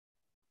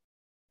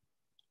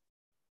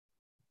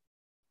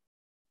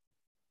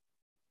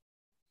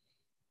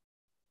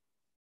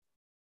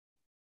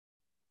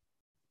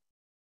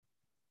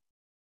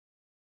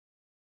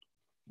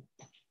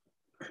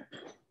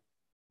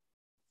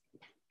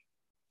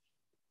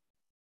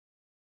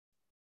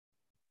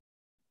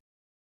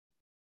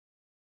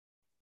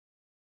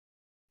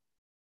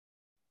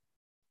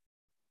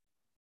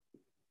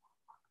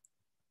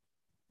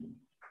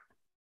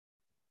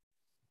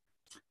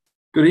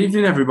Good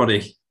evening,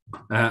 everybody.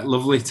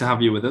 Lovely to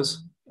have you with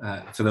us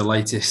for the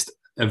latest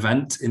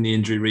event in the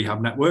Injury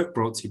Rehab Network,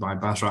 brought to you by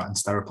Basrat and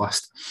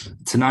Steriplast.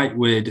 Tonight,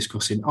 we're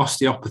discussing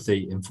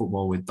osteopathy in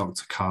football with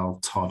Dr.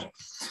 Carl Todd.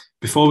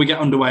 Before we get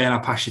underway and I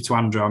pass you to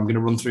Andrew, I'm going to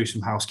run through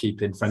some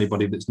housekeeping for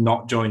anybody that's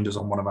not joined us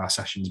on one of our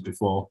sessions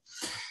before.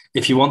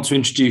 If you want to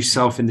introduce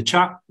yourself in the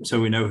chat so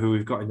we know who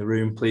we've got in the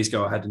room, please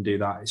go ahead and do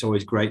that. It's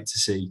always great to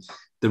see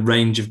the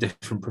range of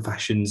different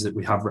professions that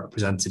we have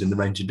represented and the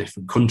range of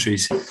different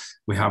countries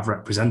we have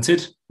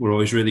represented. We're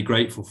always really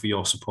grateful for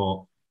your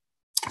support.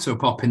 So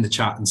pop in the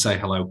chat and say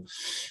hello.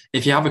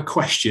 If you have a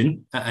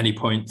question at any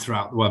point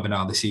throughout the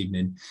webinar this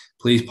evening,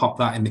 please pop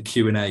that in the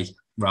Q&A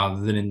rather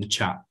than in the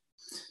chat.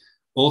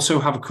 Also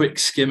have a quick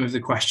skim of the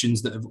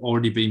questions that have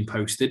already been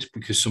posted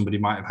because somebody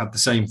might have had the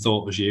same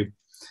thought as you.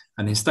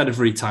 And instead of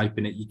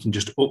retyping it, you can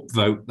just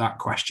upvote that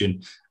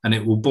question and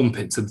it will bump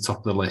it to the top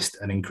of the list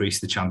and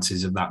increase the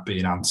chances of that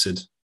being answered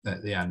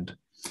at the end.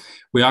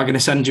 We are going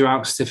to send you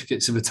out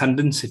certificates of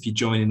attendance if you're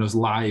joining us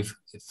live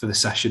for the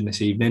session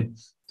this evening,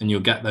 and you'll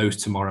get those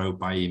tomorrow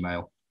by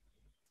email.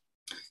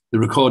 The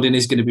recording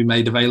is going to be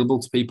made available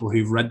to people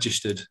who've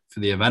registered for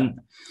the event.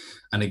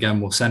 And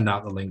again, we'll send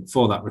out the link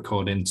for that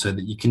recording so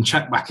that you can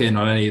check back in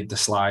on any of the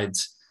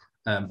slides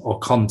or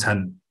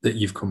content that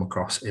you've come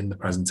across in the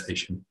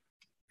presentation.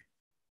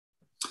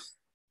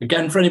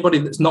 Again, for anybody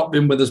that's not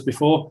been with us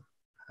before,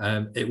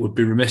 it would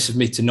be remiss of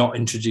me to not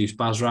introduce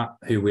Basrat,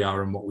 who we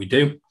are and what we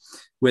do.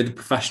 We're the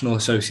professional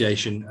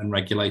association and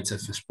regulator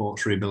for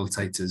sports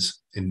rehabilitators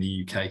in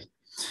the UK.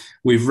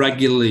 We've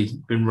regularly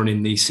been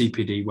running these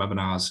CPD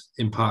webinars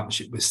in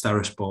partnership with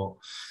Sterasport,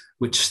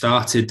 which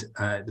started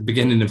at the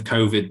beginning of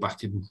COVID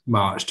back in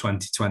March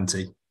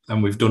 2020,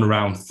 and we've done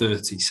around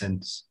 30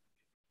 since.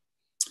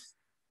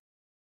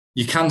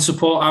 You can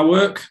support our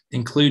work,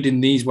 including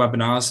these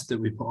webinars that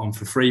we put on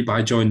for free,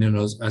 by joining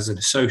us as an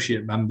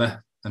associate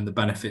member, and the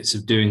benefits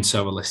of doing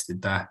so are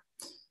listed there.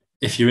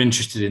 If you're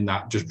interested in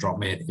that, just drop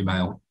me an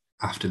email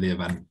after the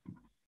event.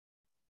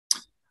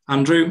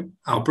 Andrew,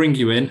 I'll bring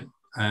you in.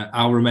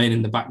 I'll remain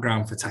in the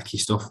background for techie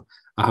stuff.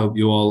 I hope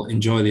you all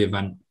enjoy the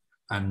event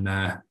and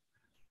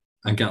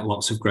get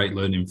lots of great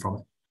learning from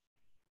it.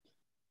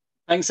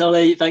 Thanks,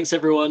 Ollie. Thanks,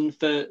 everyone,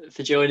 for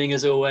joining,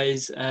 as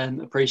always.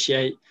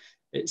 Appreciate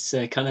it's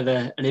kind of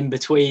an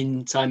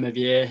in-between time of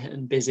year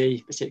and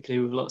busy,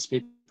 particularly with lots of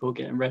people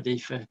getting ready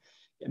for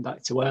getting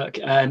back to work.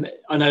 I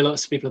know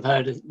lots of people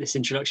have heard this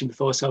introduction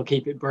before, so I'll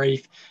keep it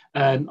brief.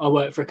 I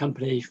work for a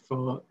company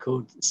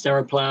called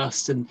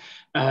Steriplast, and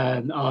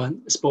our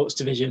sports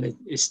division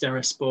is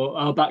Sterasport.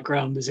 Our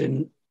background is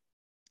in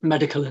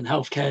medical and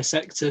healthcare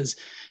sectors,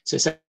 so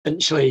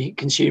essentially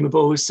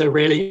consumables. So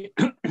really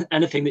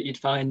anything that you'd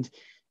find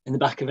in the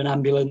back of an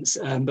ambulance,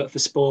 but for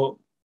sport,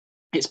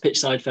 it's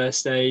pitchside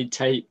first aid,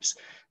 tapes,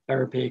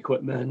 therapy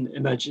equipment,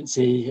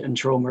 emergency and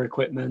trauma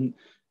equipment,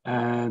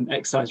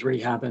 exercise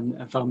rehab and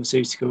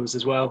pharmaceuticals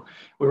as well.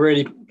 We're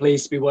really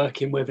pleased to be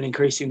working with an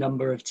increasing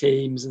number of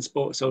teams and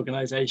sports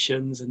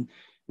organisations and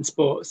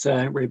sports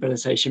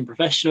rehabilitation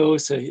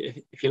professionals. So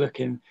if you're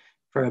looking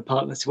for a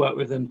partner to work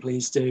with them,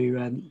 please do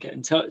get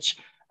in touch.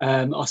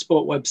 Our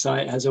sport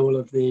website has all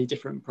of the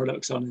different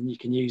products on, and you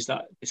can use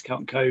that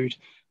discount code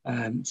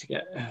to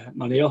get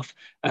money off.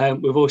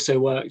 We've also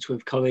worked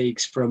with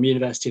colleagues from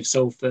University of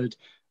Salford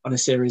on a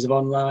series of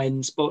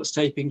online sports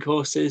taping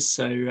courses.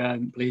 So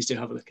please do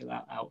have a look at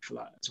that out for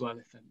that as well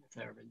if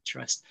they're of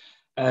interest.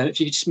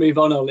 If you could just move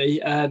on,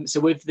 Ollie. So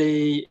with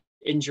the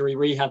Injury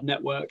Rehab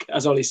Network,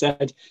 as Ollie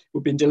said,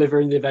 we've been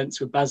delivering the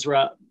events with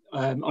Basrat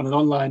on an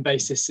online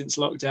basis since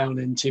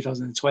lockdown in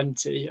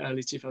 2020,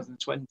 early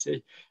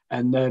 2020,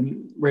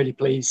 and really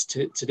pleased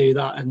to do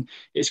that. And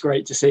it's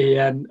great to see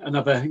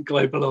another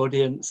global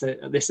audience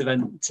at this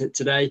event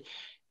today.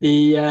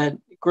 The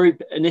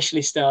group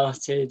initially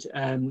started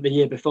the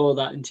year before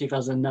that in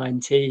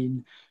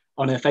 2019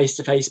 on a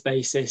face-to-face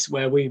basis,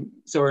 where we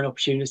saw an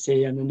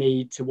opportunity and a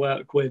need to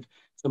work with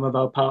some of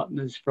our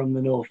partners from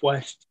the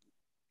Northwest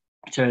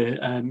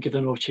to give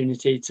them an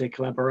opportunity to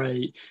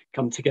collaborate,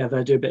 come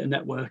together, do a bit of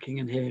networking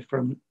and hear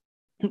from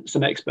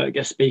some expert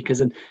guest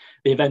speakers. And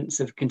the events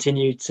have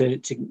continued to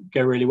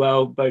go really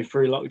well, both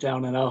through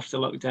lockdown and after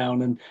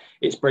lockdown. And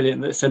it's brilliant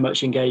that there's so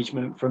much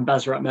engagement from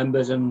Basrat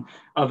members and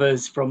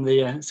others from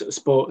the sort of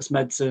sports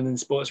medicine and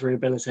sports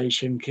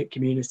rehabilitation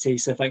community.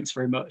 So thanks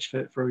very much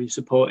for your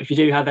support. If you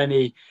do have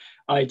any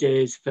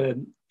ideas for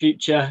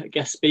future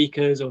guest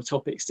speakers or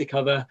topics to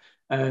cover,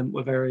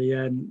 we're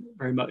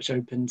very much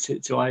open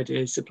to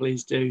ideas, so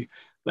please do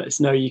let us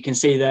know. You can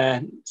see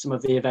there some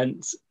of the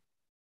events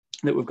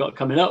that we've got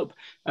coming up,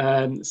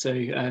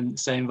 so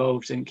stay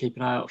involved and keep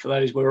an eye out for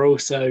those. We're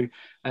also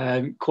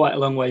quite a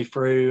long way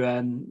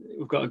through,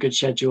 we've got a good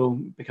schedule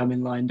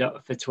becoming lined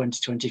up for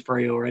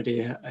 2023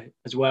 already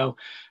as well.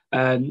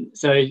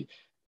 So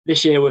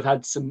this year we've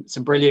had some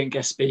brilliant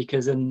guest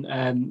speakers,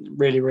 and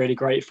really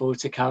grateful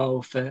to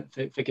Carl for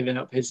giving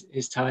up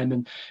his time.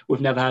 And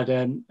we've never had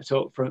a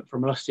talk from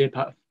an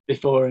osteopath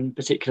before, and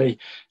particularly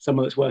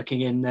someone that's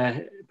working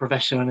in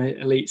professional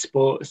and elite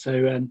sport.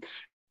 So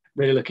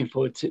really looking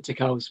forward to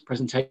Carl's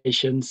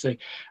presentation. So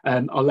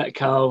I'll let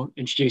Carl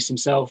introduce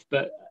himself,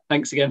 but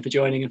thanks again for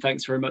joining, and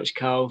thanks very much,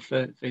 Carl,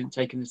 for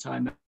taking the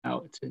time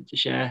out to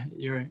share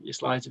your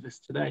slides with us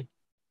today.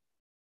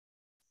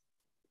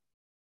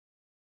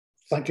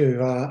 Thank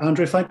you,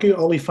 Andrew. Thank you,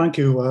 Ollie. Thank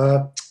you.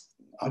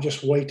 I'll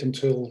just wait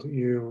until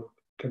you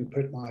can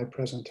put my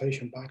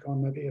presentation back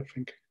on, maybe, I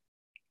think.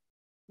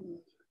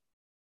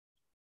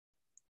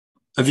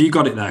 Have you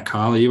got it there,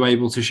 Carl? Are you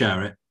able to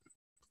share it?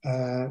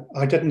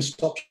 I didn't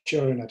stop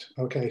sharing it.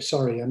 Okay,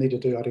 sorry, I need to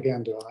do that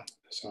again, do I?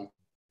 So,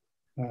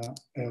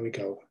 there we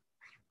go.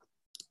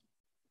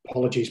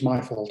 Apologies,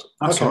 my fault.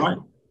 That's all right.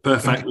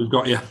 Perfect, we've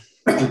got you.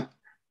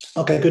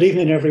 Okay, good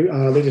evening,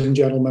 ladies and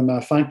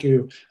gentlemen. Thank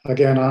you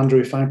again,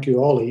 Andrew. Thank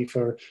you, Ollie,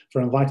 for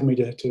inviting me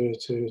to do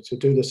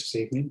this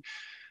evening.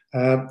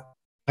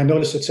 I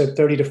noticed it said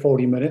 30 to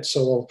 40 minutes,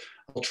 so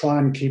I'll try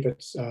and keep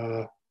it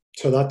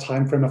to that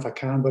time frame if I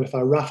can. But if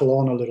I rattle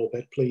on a little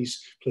bit,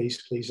 please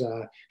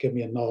give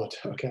me a nod.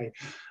 Okay.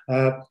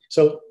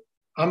 So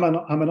I'm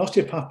an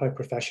osteopath by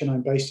profession.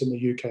 I'm based in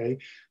the UK.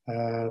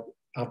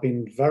 I've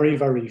been very,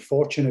 very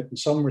fortunate in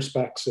some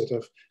respects that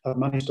I've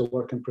managed to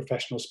work in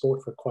professional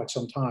sport for quite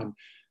some time.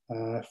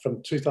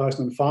 From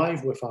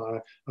 2005 with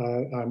our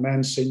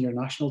men's senior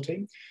national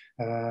team.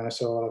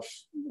 So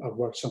I've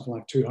worked something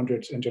like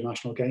 200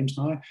 international games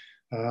now.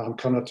 I'm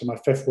coming up to my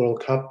 5th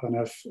World Cup, and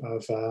I've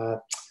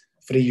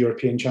 3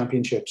 European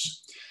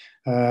Championships.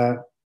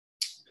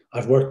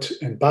 I've worked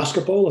in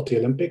basketball at the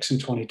Olympics in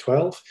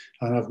 2012,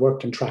 and I've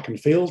worked in track and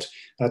field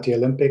at the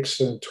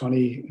Olympics in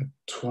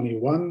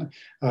 2021,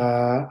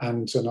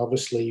 and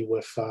obviously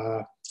with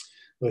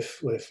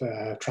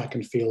track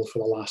and field for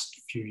the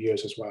last few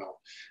years as well.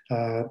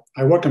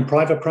 I work in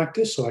private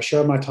practice, so I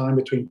share my time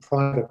between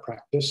private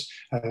practice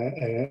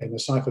in the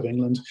south of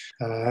England,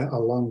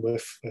 along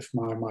with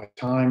my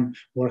time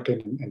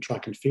working in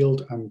track and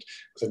field, and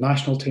the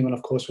national team, and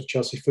of course with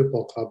Chelsea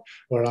Football Club,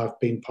 where I've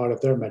been part of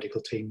their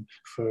medical team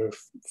for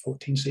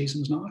 14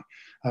 seasons now.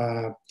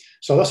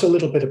 So that's a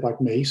little bit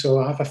about me. So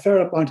I have a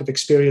fair amount of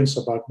experience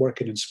about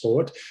working in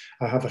sport.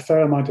 I have a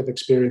fair amount of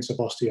experience of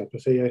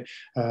osteopathy.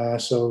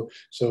 So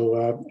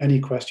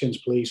any questions,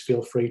 please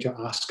feel free to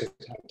ask it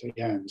at the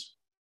end.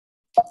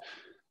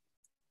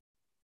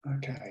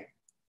 Okay,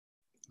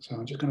 so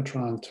I'm just going to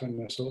try and turn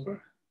this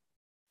over.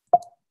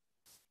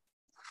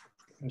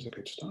 There's a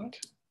good start.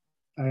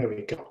 There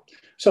we go.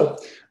 So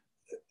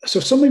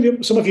some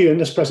of you in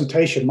this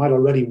presentation might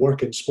already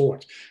work in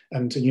sport,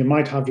 and you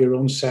might have your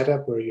own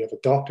setup where you have a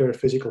doctor, a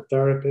physical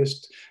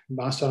therapist,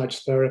 massage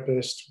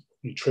therapist,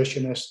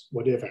 nutritionist,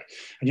 whatever.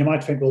 And you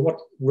might think, well, what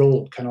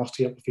role can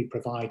osteopathy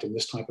provide in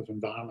this type of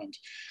environment?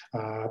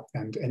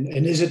 And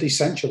is it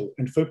essential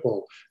in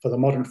football for the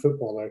modern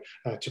footballer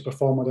to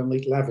perform at an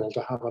elite level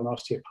to have an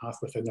osteopath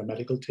within their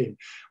medical team?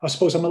 I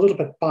suppose I'm a little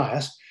bit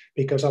biased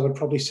because I would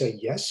probably say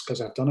yes, because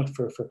I've done it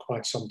for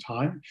quite some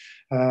time.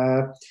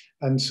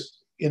 And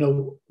you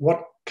know,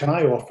 what can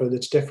I offer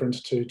that's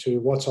different to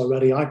what's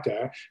already out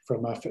there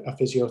from a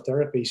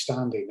physiotherapy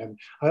standing? And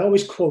I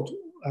always quote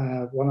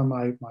one of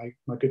my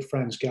good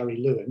friends, Gary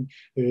Lewin,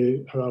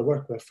 who I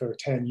worked with for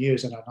 10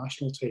 years in our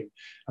national team.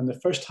 And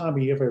the first time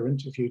he ever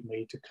interviewed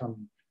me to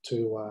come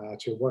to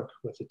work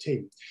with the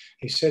team,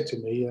 he said to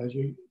me,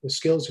 the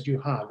skills that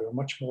you have are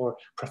much more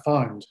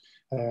profound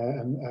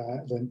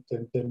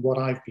than what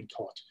I've been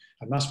taught.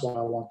 And that's why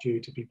I want you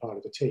to be part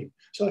of the team.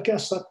 So I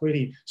guess that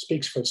really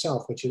speaks for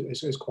itself, which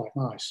is quite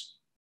nice.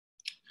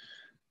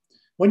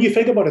 When you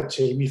think about a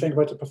team, you think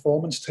about the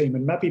performance team.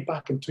 And maybe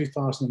back in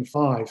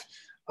 2005,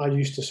 I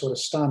used to sort of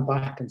stand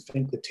back and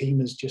think the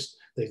team is just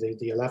the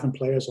 11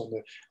 players on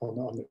the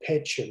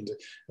pitch, and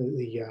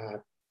the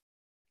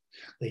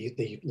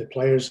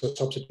players, the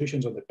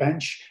substitutions on the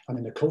bench, and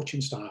then the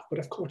coaching staff. But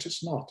of course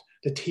it's not.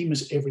 The team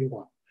is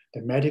everyone.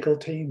 The medical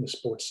team, the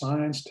sports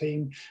science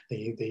team,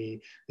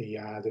 the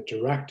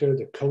director,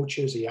 the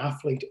coaches, the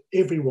athlete,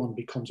 everyone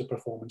becomes a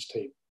performance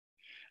team.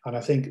 And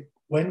I think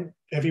when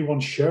everyone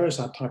shares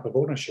that type of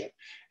ownership,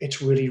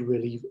 it's really,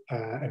 really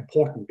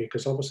important,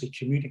 because obviously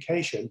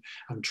communication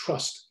and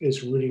trust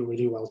is really,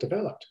 really well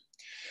developed.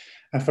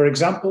 And for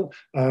example,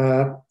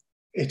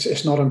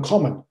 it's not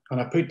uncommon, and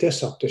I put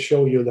this up to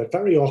show you that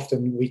very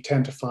often we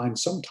tend to find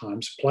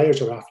sometimes players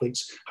or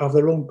athletes have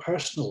their own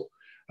personal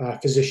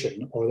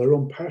physician, or their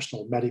own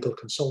personal medical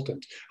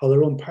consultant, or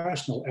their own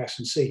personal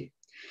S&C.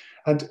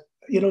 And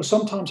you know,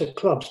 sometimes at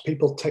clubs,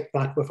 people take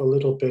that with a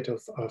little bit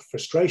of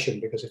frustration,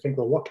 because they think,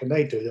 well, what can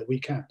they do that we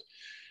can't?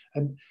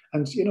 And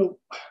you know,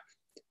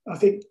 I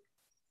think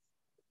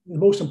the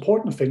most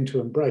important thing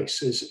to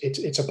embrace is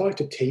it's about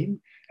the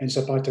team, and it's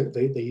about a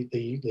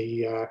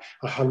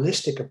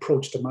holistic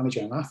approach to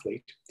managing an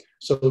athlete.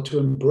 So to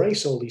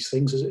embrace all these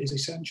things is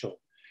essential.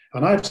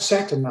 And I've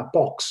sat in that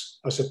box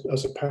as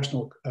a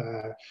personal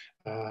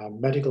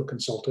medical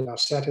consultant.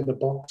 I've sat in the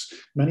box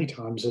many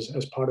times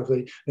as part of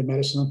the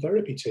medicine and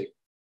therapy team.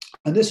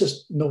 And this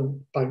is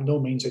by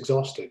no means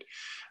exhausted.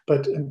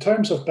 But in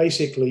terms of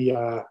basically,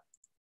 if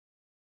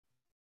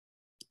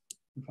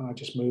I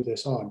just move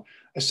this on,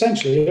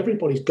 essentially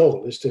everybody's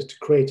goal is to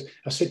create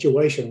a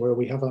situation where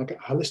we have like a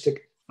holistic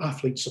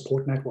athlete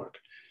support network.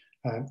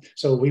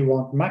 So we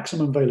want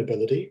maximum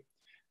availability,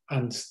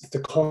 and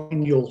the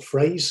colloquial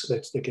phrase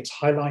that gets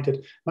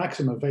highlighted,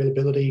 maximum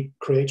availability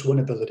creates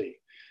winnability.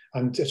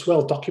 And it's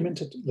well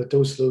documented that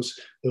those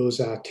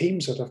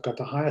teams that have got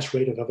the highest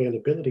rate of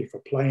availability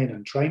for playing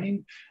and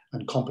training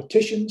and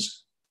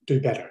competitions do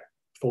better,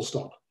 full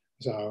stop.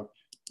 So,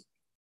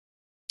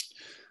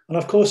 and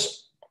of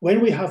course,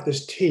 when we have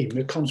this team,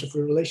 it comes with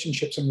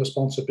relationships and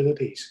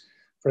responsibilities.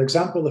 For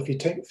example, if you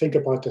think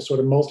about the sort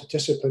of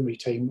multidisciplinary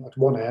team at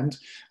one end,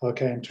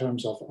 okay, in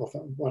terms of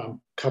what I'm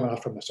coming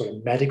at from a sort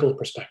of medical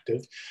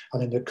perspective,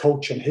 and then the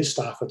coach and his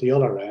staff at the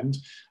other end,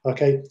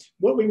 okay,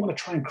 what we want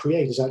to try and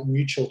create is that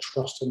mutual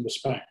trust and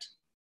respect.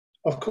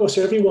 Of course,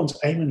 everyone's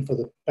aiming for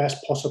the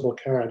best possible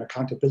care and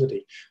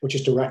accountability, which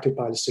is directed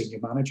by the senior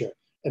manager.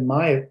 In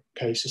my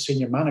case, a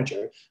senior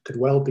manager could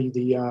well be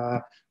the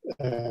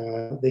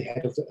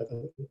head of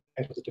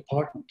the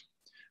department.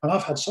 And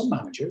I've had some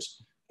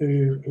managers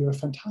who are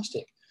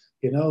fantastic.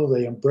 You know,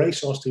 they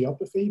embrace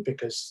osteopathy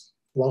because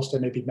whilst they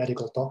may be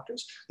medical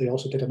doctors, they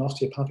also did an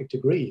osteopathic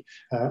degree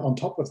on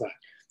top of that.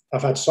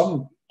 I've had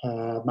some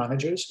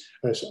managers,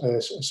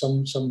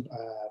 some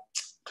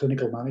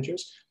clinical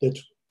managers that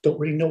don't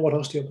really know what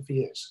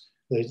osteopathy is.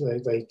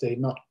 They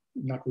not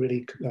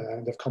really,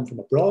 they've come from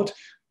abroad,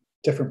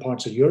 different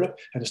parts of Europe,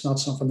 and it's not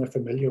something they're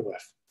familiar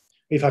with.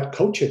 We've had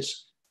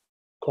coaches,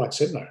 quite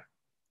similar,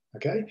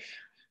 okay?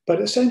 But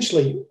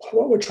essentially,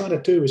 what we're trying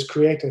to do is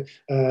create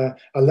a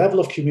level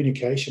of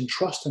communication,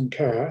 trust and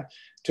care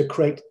to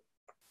create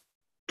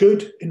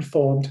good,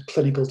 informed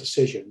clinical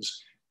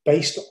decisions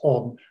based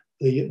on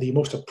the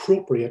most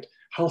appropriate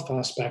health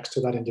aspects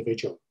to that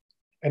individual.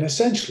 And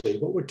essentially,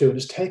 what we're doing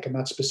is taking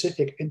that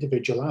specific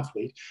individual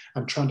athlete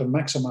and trying to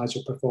maximize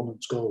their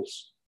performance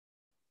goals.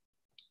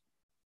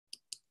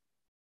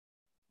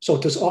 So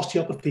does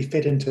osteopathy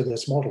fit into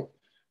this model?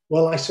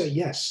 Well, I say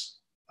yes,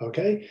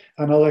 okay?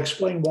 And I'll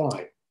explain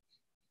why.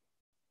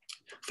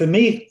 For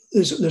me,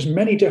 there's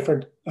many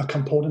different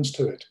components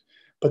to it,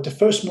 but the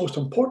first most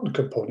important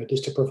component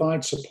is to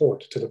provide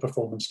support to the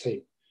performance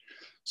team.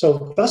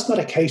 So that's not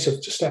a case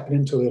of just stepping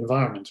into the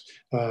environment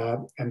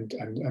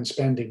and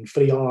spending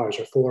 3 hours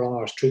or 4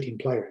 hours treating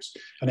players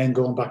and then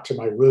going back to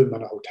my room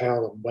in a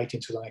hotel and waiting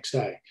till the next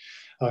day.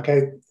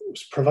 Okay,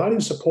 providing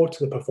support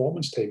to the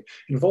performance team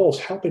involves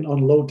helping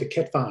unload the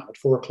kit van at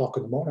 4 o'clock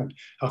in the morning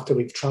after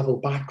we've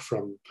traveled back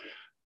from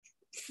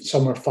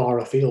somewhere far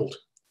afield.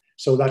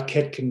 So that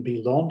kit can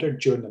be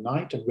laundered during the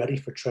night and ready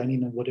for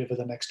training and whatever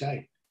the next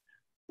day.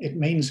 It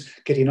means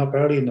getting up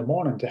early in the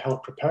morning to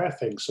help prepare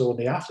things. So when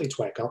the athletes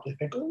wake up, they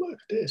think, oh, look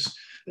at this.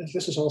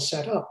 This is all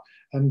set up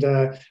and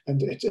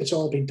it's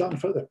all been done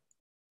for them.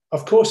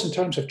 Of course, in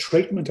terms of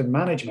treatment and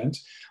management,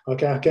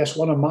 okay, I guess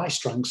one of my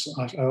strengths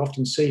I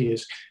often see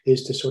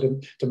is to sort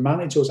of to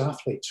manage those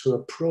athletes who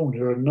are prone,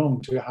 who are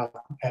known to have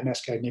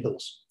MSK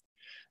niggles.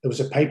 There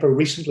was a paper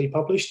recently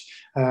published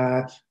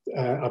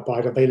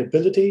about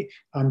availability,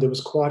 and there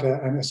was quite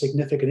a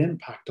significant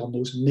impact on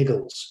those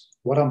niggles.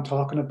 What I'm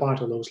talking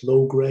about are those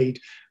low-grade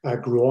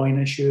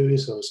groin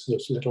issues, those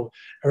little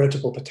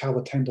irritable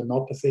patellar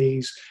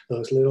tendinopathies,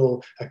 those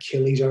little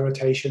Achilles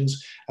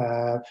irritations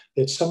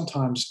that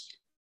sometimes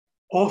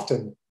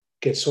often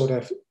get sort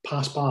of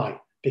passed by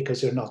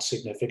because they're not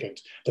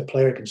significant. The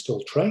player can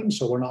still train,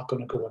 so we're not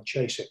going to go and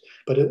chase it.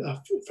 But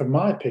from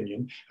my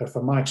opinion,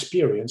 from my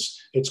experience,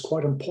 it's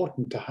quite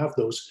important to have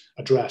those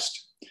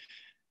addressed.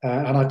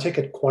 And I take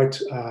it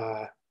quite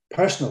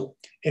personal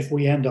if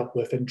we end up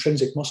with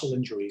intrinsic muscle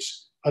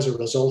injuries as a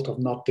result of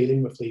not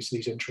dealing with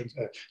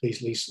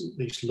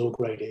these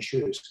low-grade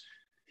issues.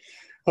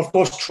 Of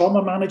course,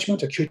 trauma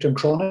management, acute and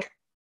chronic.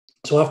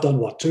 So I've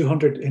done,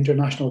 200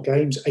 international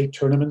games, 8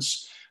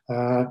 tournaments.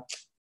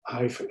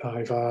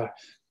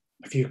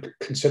 If you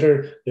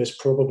consider there's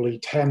probably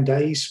 10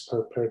 days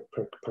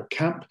per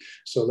camp,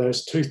 so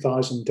there's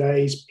 2,000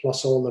 days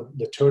plus all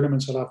the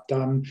tournaments that I've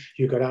done.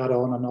 You could add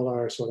on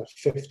another sort of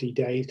 50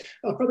 days.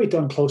 I've probably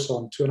done close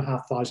on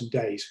 2,500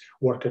 days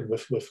working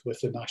with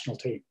the national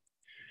team.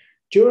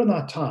 During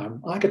that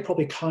time, I could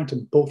probably count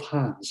in both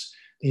hands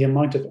the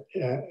amount of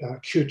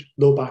acute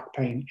low back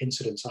pain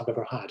incidents I've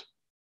ever had.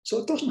 So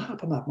it doesn't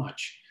happen that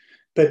much.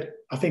 But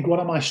I think one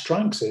of my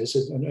strengths is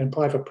in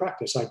private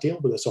practice, I deal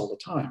with this all the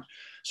time.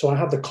 So I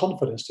have the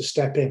confidence to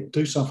step in,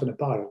 do something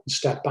about it, and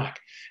step back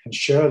and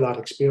share that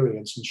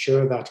experience and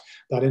share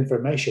that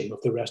information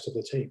with the rest of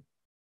the team.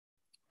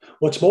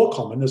 What's more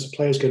common as the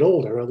players get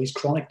older are these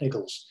chronic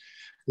niggles,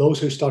 those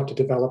who start to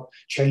develop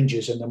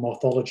changes in the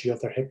morphology of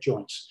their hip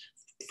joints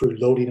through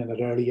loading at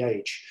an early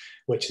age,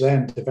 which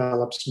then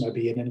develops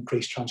maybe an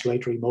increased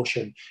translatory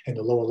motion in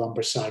the lower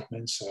lumbar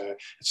segments,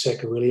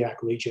 sacroiliac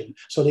region.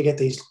 So they get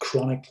these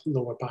chronic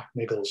lower back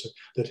niggles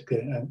that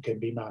can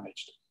be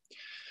managed.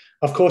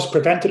 Of course,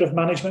 preventative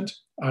management.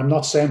 I'm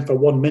not saying for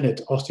 1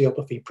 minute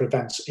osteopathy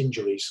prevents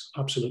injuries.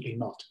 Absolutely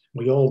not.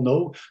 We all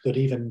know that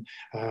even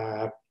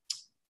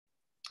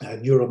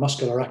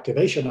neuromuscular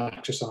activation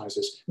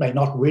exercises may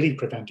not really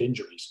prevent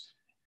injuries.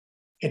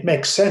 it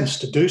makes sense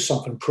to do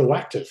something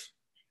proactive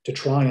to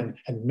try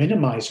and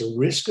minimize the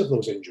risk of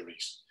those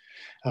injuries.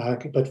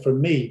 But for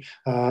me,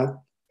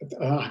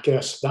 I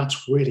guess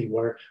that's really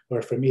where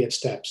for me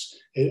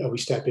we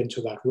step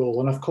into that role.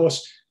 And of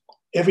course,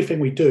 everything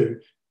we do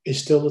is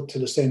still to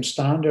the same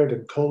standard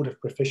and code of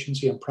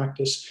proficiency and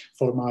practice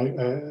for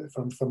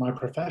my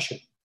profession.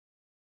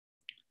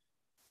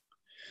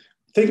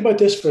 Think about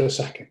this for a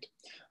second.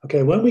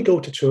 Okay, when we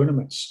go to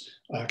tournaments,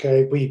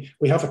 okay,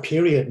 we have a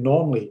period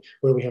normally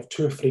where we have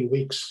 2 or 3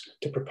 weeks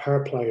to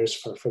prepare players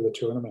for the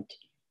tournament.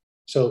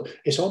 So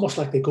it's almost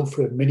like they go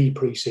through a mini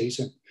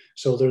pre-season.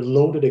 So they're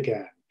loaded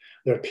again,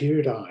 they're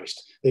periodized,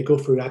 they go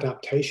through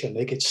adaptation,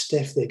 they get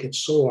stiff, they get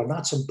sore, and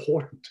that's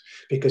important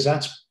because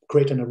that's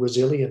creating a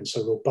resilience,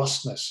 a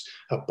robustness,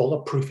 a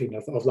bulletproofing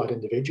of that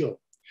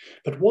individual.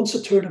 But once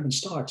the tournament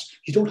starts,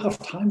 you don't have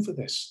time for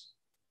this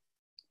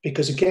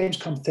because the games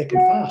come thick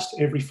and fast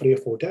every 3 or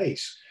 4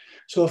 days.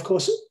 So of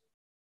course,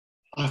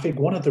 I think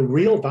one of the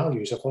real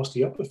values of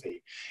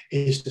osteopathy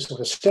is to sort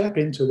of step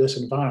into this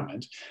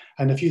environment.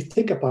 And if you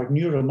think about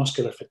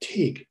neuromuscular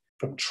fatigue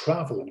from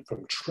travel and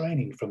from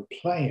training, from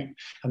playing,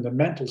 and the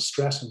mental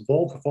stress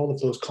involved with all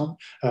of those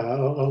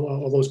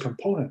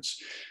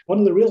components, one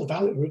of the real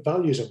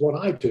values of what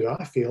I do,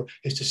 I feel,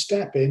 is to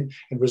step in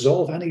and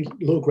resolve any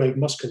low-grade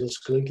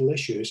musculoskeletal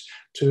issues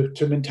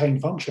to maintain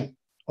function.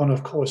 And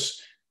of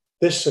course,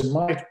 this, in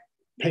my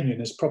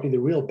opinion, is probably the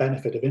real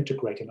benefit of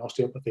integrating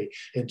osteopathy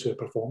into a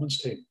performance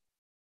team.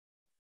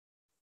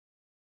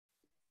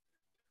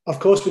 Of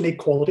course, we need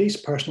qualities,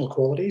 personal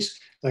qualities.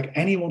 Like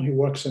anyone who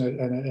works in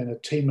a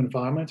team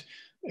environment,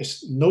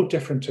 it's no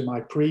different to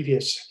my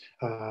previous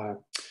life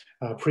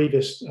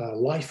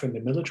in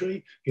the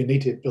military. You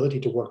need the ability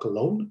to work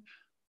alone.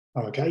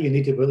 Okay, you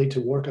need the ability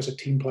to work as a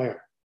team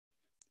player.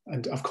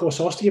 And of course,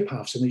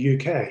 osteopaths in the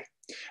UK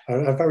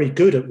are very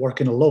good at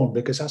working alone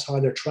because that's how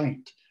they're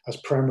trained as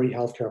primary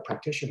healthcare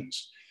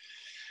practitioners.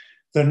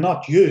 They're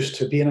not used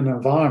to being in an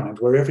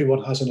environment where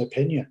everyone has an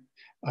opinion.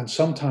 And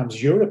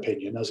sometimes your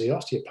opinion as the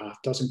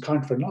osteopath doesn't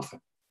count for nothing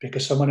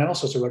because someone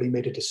else has already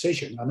made a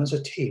decision. And as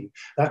a team,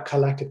 that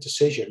collective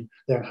decision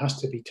then has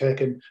to be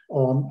taken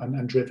on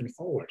and driven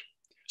forward.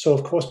 So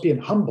of course, being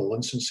humble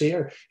and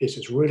sincere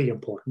is really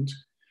important.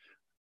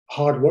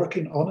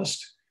 Hardworking,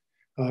 honest,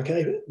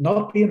 okay,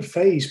 not being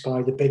fazed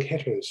by the big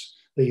hitters,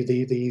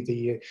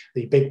 the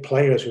big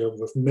players who are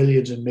with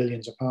millions and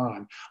millions of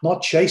pounds,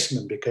 not chasing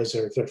them because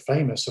they're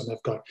famous and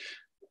they've got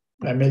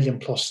 1 million+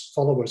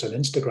 followers on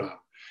Instagram.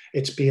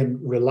 It's being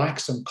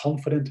relaxed and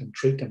confident and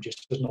treat them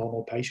just as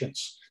normal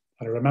patients.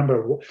 And I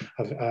remember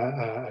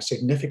a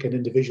significant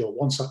individual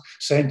once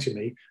saying to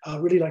me, "I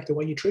really like the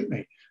way you treat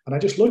me." And I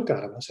just looked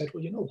at him and I said,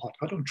 "Well, you know what?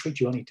 I don't treat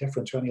you any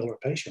different to any other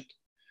patient."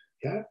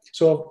 Yeah.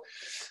 So,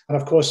 and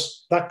of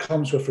course, that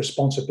comes with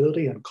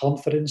responsibility and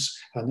confidence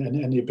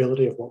and the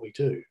ability of what we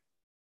do.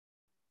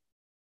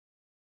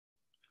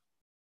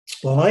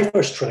 When I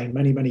first trained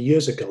many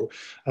years ago,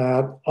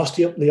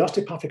 the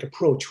osteopathic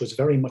approach was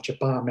very much a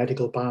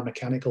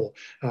biomechanical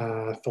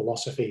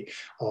philosophy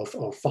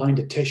of find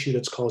a tissue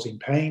that's causing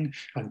pain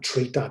and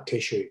treat that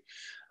tissue.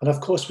 And of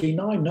course, we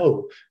now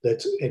know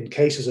that in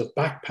cases of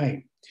back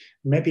pain,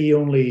 maybe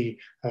only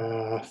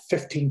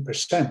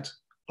 15%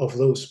 of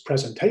those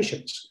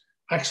presentations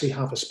actually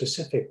have a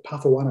specific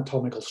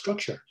pathoanatomical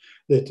structure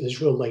that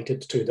is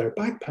related to their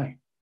back pain.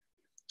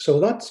 So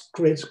that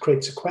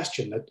creates a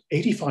question that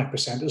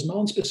 85% is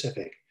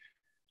non-specific.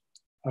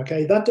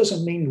 Okay, that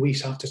doesn't mean we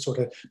have to sort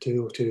of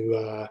to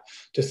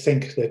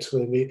think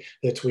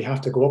that we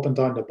have to go up and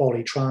down the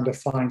body trying to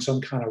find some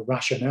kind of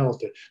rationale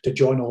to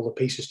join all the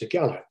pieces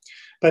together.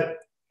 But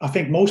I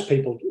think most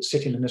people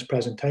sitting in this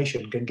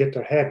presentation can get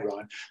their head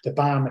around the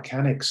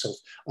biomechanics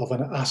of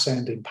an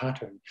ascending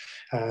pattern,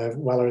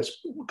 whether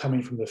it's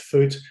coming from the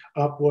foot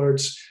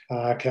upwards,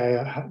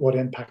 okay, what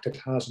impact it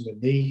has on the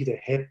knee, the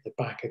hip, the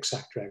back,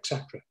 etc.,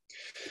 etc.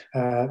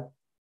 I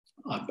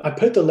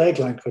put the leg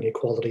length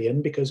inequality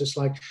in because it's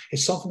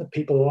something that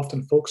people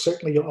often focus,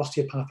 certainly your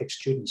osteopathic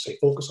students, they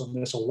focus on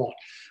this a lot.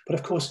 But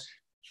of course,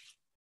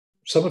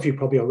 some of you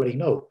probably already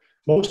know,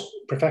 most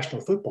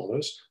professional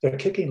footballers, their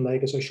kicking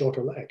leg is a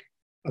shorter leg.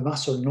 And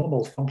that's a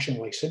normal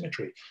functional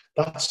asymmetry.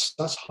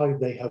 That's how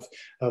they have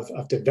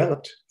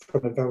developed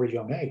from a very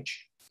young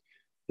age.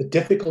 The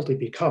difficulty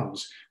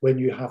becomes when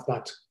you have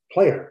that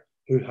player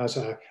who has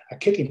a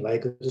kicking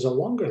leg that is a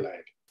longer leg.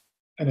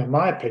 And in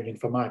my opinion,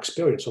 from my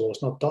experience, although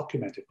it's not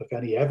documented with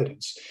any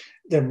evidence,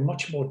 they're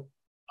much more,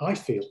 I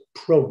feel,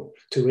 prone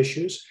to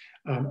issues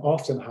and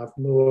often have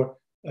more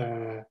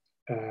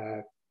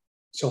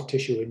soft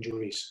tissue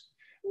injuries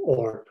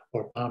or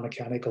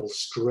biomechanical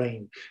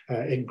strain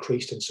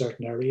increased in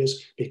certain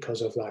areas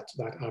because of that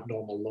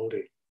abnormal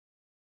loading.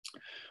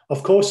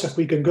 Of course, if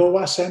we can go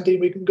ascending,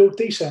 we can go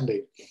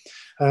descending.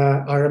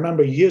 I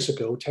remember years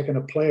ago taking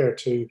a player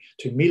to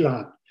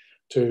Milan,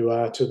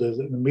 to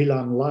the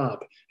Milan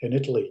lab in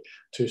Italy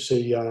to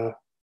see a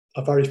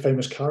very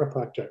famous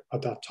chiropractor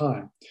at that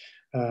time.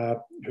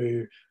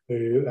 who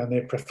and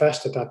they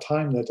professed at that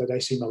time that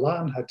AC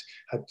Milan had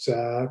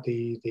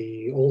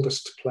the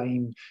oldest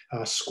playing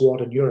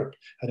squad in Europe,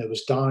 and it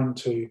was down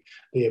to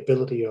the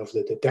ability of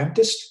the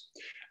dentist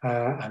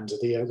and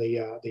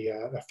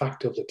the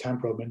fact of the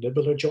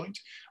temporomandibular joint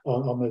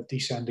on the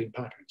descending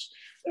patterns.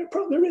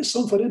 There is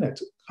something in it,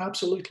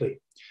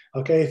 absolutely.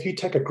 Okay, if you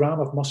take a gram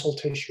of muscle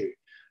tissue,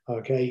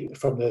 okay,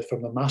 from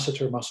the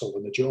masseter muscle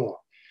in the jaw,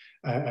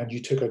 and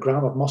you took a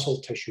gram of muscle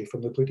tissue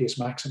from the gluteus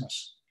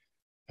maximus,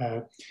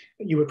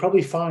 you would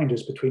probably find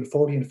there's between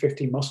 40 and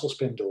 50 muscle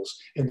spindles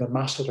in the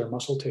masseter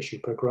muscle tissue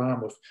per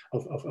gram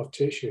of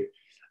tissue,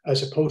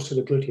 as opposed to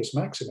the gluteus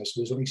maximus,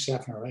 there's only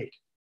 7 or 8.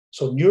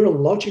 So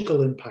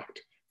neurological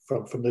impact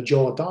from the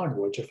jaw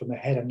downwards or from the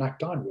head and neck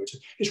downwards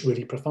is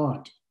really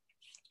profound.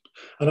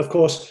 And of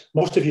course,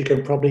 most of you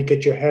can probably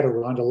get your head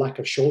around a lack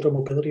of shoulder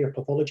mobility or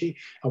pathology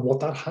and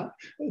what the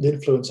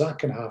influence that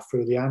can have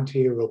through the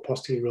anterior or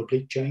posterior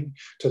oblique chain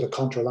to the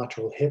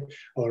contralateral hip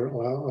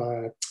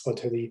or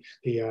to the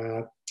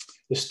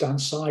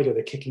stance side or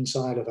the kicking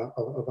side of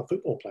a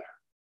football player.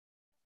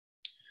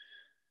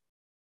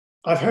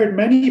 I've heard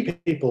many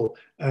people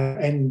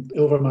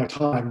over my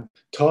time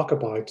talk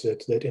about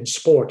that in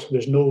sport,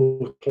 there's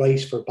no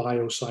place for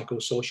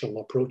biopsychosocial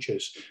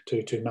approaches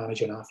to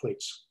managing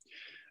athletes.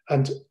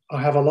 And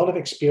I have a lot of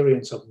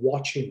experience of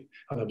watching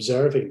and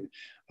observing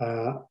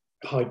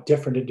how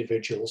different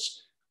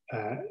individuals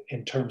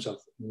in terms of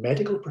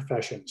medical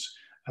professions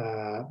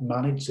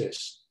manage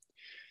this.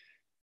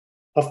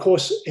 Of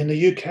course, in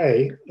the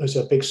UK, there's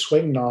a big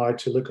swing now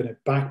to looking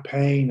at back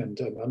pain and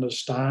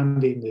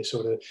understanding the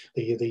sort of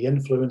the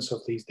influence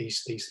of these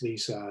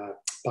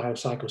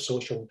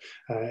biopsychosocial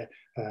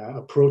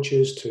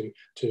approaches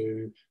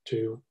to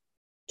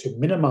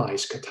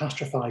minimize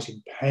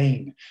catastrophizing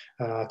pain,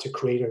 to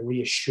create a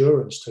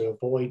reassurance, to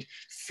avoid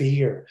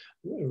fear,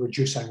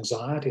 reduce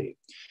anxiety.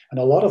 And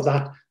a lot of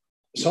that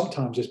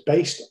sometimes is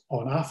based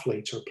on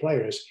athletes or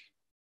players'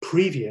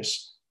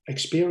 previous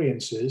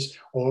experiences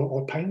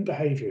or pain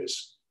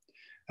behaviors.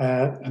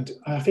 And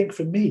I think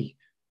for me,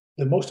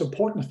 the most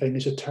important thing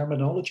is the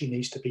terminology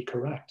needs to be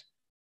correct.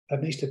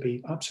 That needs to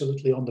be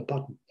absolutely on the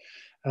button.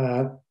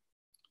 And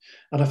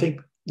I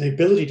think the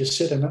ability to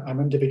sit an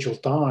individual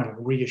down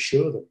and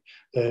reassure them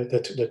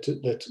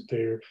that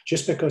they're,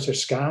 just because their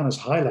scan is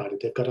highlighted,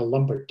 they've got a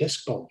lumbar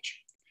disc bulge.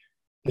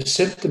 The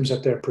symptoms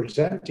that they're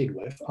presenting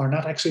with are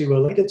not actually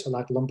related to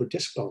that lumbar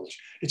disc bulge.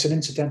 It's an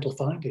incidental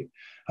finding.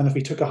 And if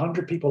we took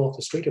 100 people off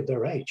the street of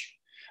their age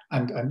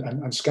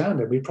and scanned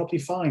them, we'd probably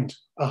find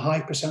a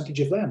high percentage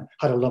of them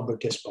had a lumbar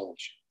disc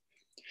bulge.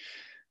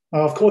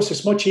 Now, of course,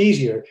 it's much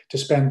easier to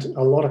spend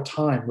a lot of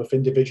time with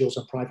individuals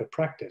in private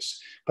practice,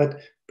 but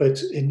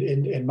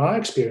in my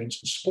experience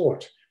in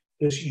sport,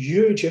 there's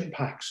huge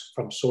impacts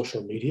from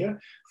social media,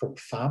 from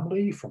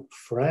family, from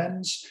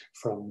friends,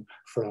 from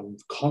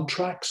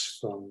contracts,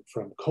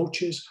 from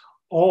coaches,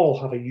 all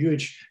have a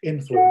huge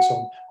influence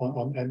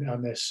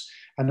on this.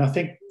 And I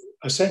think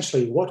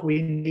essentially what we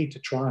need to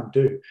try and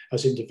do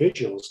as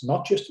individuals,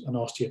 not just an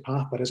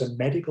osteopath, but as a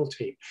medical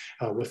team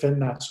within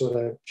that sort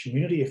of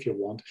community, if you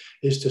want,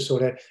 is to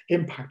sort of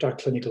impact our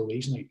clinical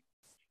reasoning.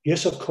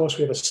 Yes, of course,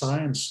 we have a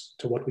science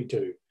to what we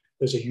do.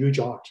 There's a huge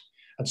art.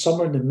 And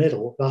somewhere in the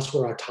middle, that's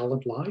where our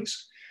talent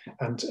lies.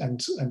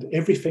 And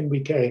everything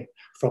we gain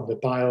from the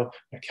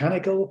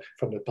biomechanical,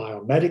 from the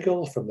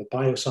biomedical, from the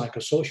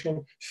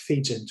biopsychosocial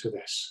feeds into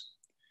this.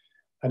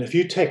 And if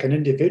you take an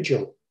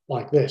individual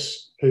like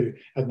this, who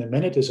at the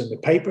minute is in the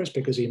papers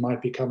because he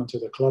might be coming to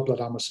the club that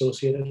I'm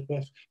associated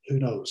with, who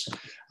knows,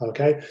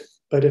 okay?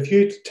 But if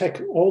you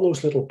take all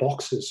those little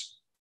boxes,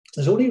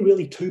 there's only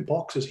really 2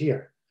 boxes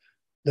here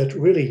that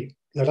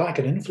I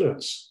can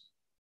influence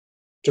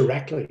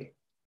directly.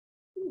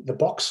 The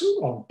box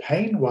on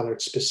pain, whether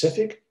it's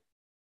specific,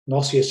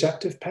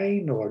 nociceptive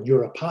pain or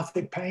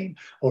neuropathic pain,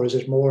 or is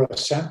it more a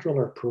central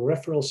or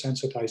peripheral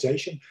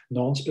sensitization,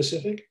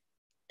 non-specific?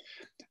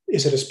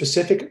 Is it a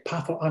specific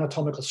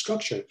pathoanatomical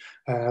structure,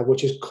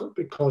 which is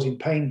causing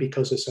pain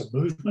because it's a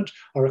movement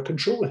or a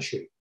control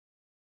issue?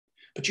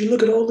 But you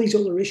look at all these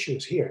other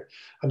issues here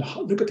and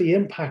look at the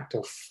impact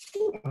of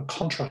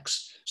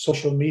contracts,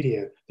 social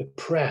media, the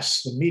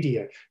press, the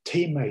media,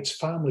 teammates,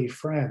 family,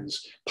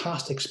 friends,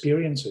 past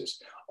experiences.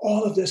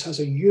 All of this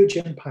has a huge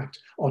impact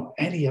on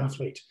any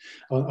athlete.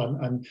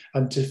 And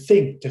to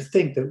think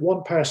that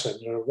one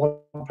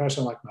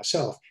person like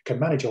myself can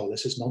manage all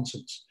this is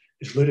nonsense.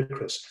 Is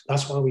ludicrous.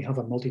 That's why we have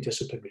a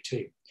multidisciplinary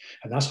team.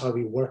 And that's how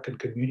we work and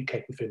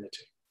communicate within the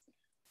team.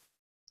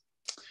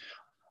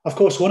 Of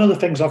course, one of the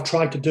things I've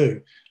tried to do,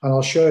 and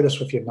I'll share this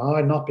with you now,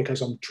 not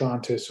because I'm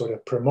trying to sort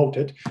of promote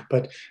it,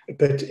 but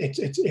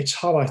it's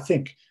how I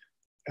think.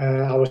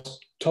 I was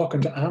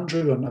talking to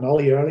Andrew and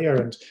Ollie earlier,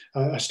 and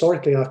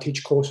historically I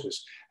teach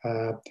courses.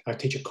 I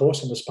teach a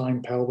course on the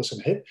spine, pelvis,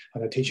 and hip,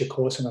 and I teach a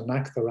course on the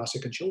neck,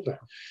 thoracic, and shoulder.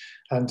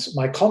 And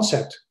my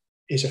concept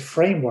is a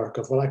framework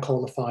of what I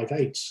call the 5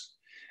 8s.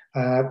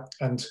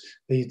 And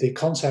the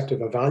concept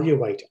of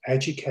evaluate,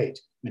 educate,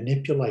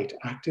 manipulate,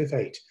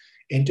 activate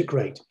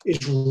integrate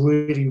is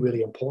really,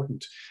 really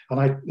important.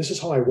 And this is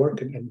how I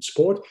work in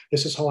sport.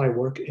 This is how I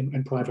work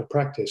in private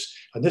practice.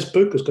 And this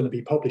book is going to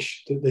be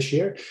published this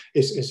year.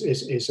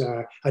 Is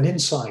an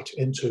insight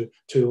into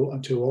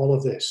all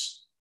of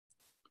this.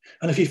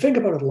 And if you think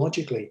about it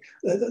logically,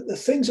 the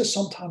things that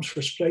sometimes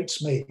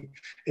frustrates me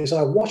is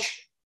I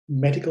watch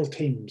medical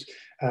teams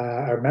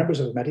or members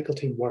of a medical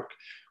team work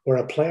where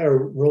a player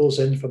rolls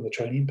in from the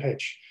training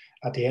pitch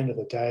at the end of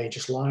the day,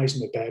 just lies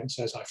in the bed and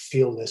says, I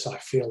feel this, I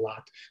feel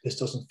that, this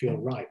doesn't feel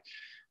right.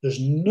 There's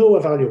no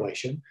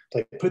evaluation.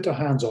 They put their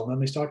hands on them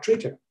and they start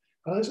treating.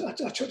 And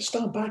I try to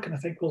stand back and I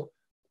think, well,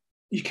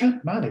 you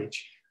can't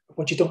manage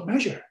what you don't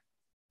measure.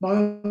 Now,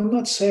 I'm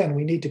not saying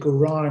we need to go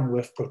around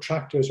with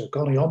protractors or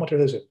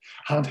goniometers and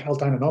handheld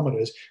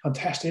dynamometers and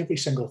test every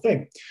single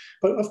thing.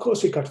 But of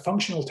course, we've got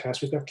functional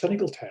tests, we've got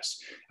clinical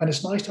tests, and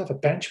it's nice to have a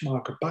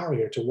benchmark, a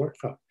barrier to work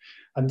from.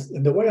 And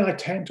the way I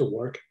tend to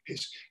work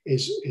is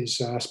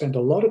spend a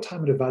lot of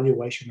time in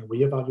evaluation and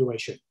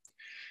reevaluation.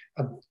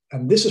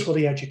 And this is where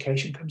the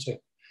education comes in,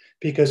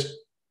 because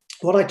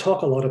what I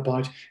talk a lot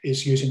about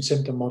is using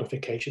symptom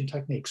modification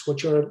techniques,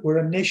 which were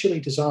initially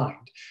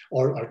designed,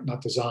 or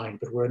not designed,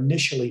 but were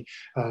initially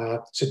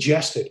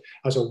suggested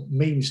as a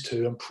means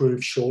to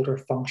improve shoulder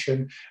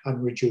function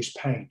and reduce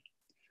pain.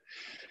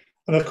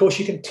 And of course,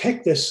 you can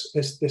take this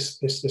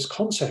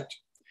concept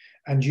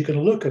and you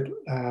can look at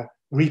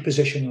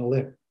repositioning a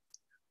limb,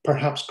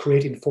 perhaps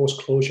creating force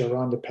closure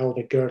around the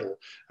pelvic girdle,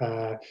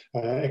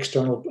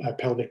 external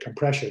pelvic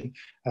compression,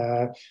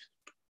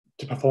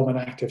 to perform an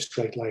active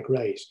straight leg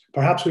raise.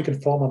 Perhaps we can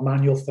form a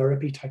manual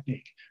therapy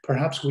technique.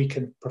 Perhaps we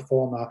can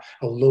perform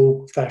a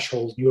low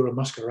threshold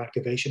neuromuscular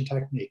activation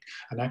technique,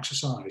 an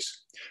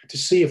exercise, to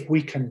see if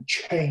we can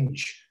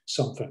change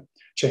something,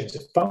 change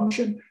the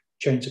function,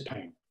 change the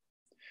pain.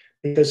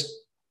 Because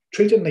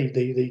treating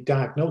the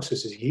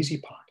diagnosis is the easy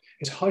part.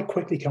 It's how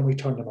quickly can we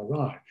turn them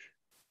around.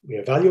 We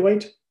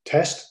evaluate,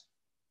 test,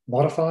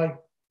 modify,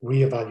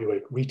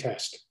 reevaluate,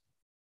 retest.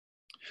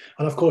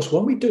 And of course,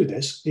 when we do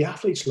this, the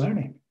athlete's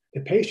learning. The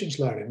patient's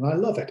learning, and I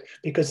love it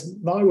because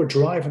now we're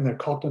driving their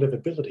cognitive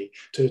ability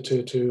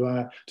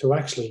to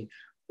actually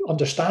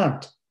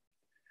understand.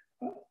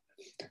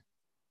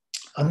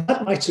 And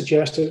that might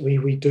suggest that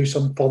we do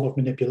some form of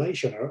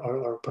manipulation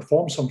or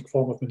perform some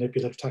form of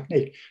manipulative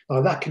technique.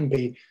 Now that can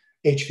be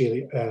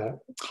HV,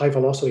 high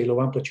velocity, low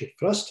amplitude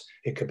thrust.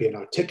 It could be an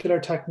articular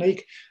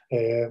technique.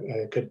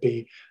 It could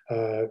be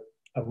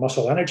a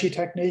muscle energy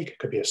technique, it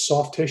could be a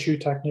soft tissue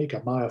technique, a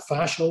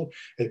myofascial,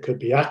 it could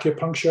be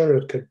acupuncture,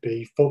 it could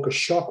be focused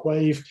shock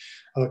wave,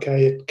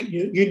 okay,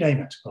 you name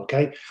it,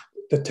 okay?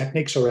 The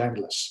techniques are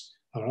endless,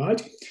 all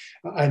right?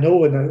 I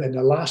know in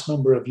the last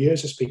number of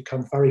years, it's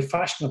become very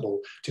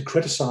fashionable to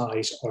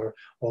criticize or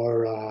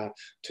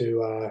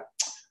to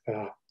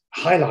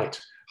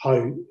highlight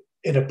how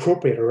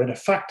inappropriate or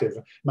ineffective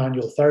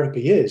manual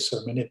therapy is,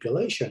 or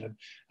manipulation.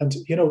 And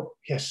you know,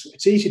 yes,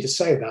 it's easy to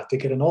say that to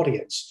get an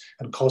audience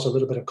and cause a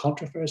little bit of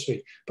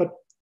controversy. But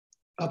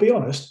I'll be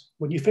honest,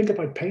 when you think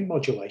about pain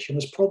modulation,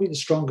 it's probably the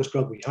strongest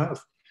drug we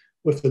have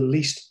with the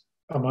least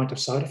amount of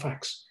side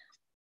effects.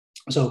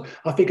 So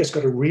I think it's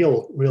got a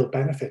real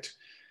benefit.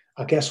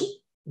 I guess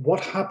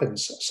what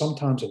happens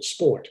sometimes in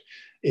sport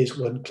is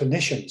when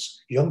clinicians,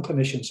 young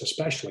clinicians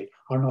especially,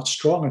 are not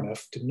strong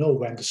enough to know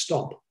when to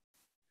stop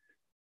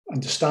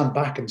and to stand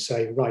back and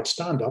say, right,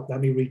 stand up, let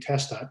me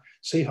retest that,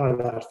 see how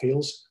that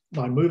feels.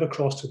 Now move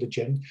across to the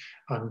gym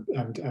and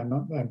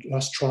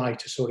let's try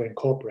to sort of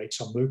incorporate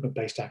some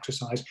movement-based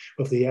exercise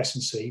with the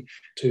S&C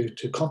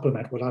to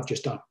complement what I've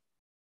just done.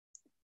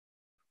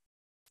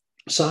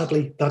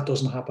 Sadly, that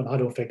doesn't happen, I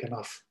don't think,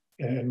 enough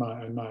in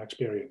my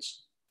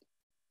experience.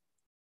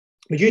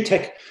 But you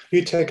take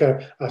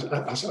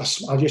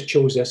I just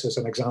chose this as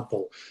an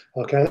example.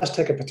 Okay, let's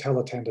take a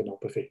patella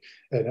tendinopathy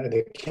in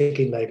the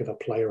kicking leg of a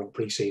player on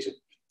pre-season.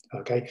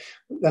 Okay,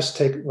 let's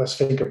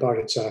think about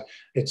it.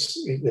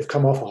 They've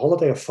come off a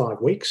holiday of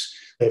 5 weeks.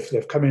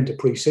 They've come into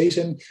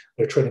pre-season.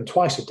 They're training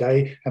twice a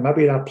day, and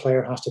maybe that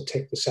player has to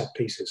take the set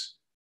pieces.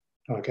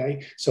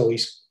 Okay, so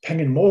he's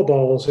pinging more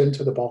balls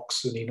into the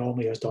box than he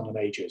normally has done in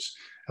ages,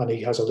 and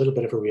he has a little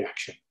bit of a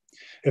reaction.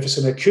 If it's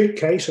an acute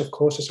case, of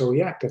course, it's a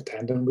reactive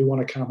tendon. We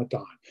want to calm it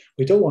down.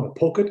 We don't want to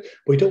poke it.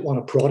 We don't want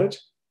to prod it.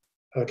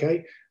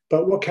 Okay,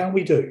 but what can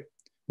we do?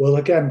 Well,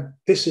 again,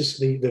 this is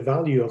the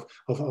value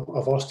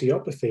of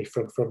osteopathy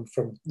from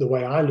the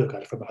way I look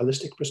at it, from a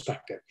holistic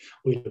perspective.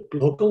 We look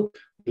local,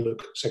 we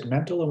look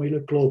segmental, and we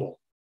look global.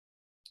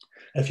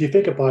 If you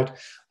think about,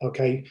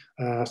 okay,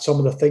 some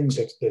of the things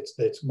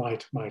that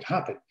might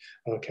happen,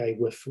 okay,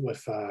 from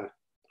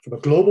a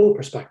global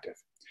perspective,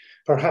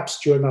 perhaps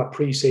during that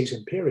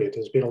pre-season period,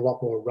 there's been a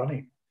lot more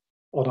running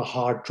on a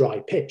hard, dry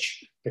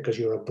pitch because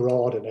you're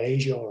abroad in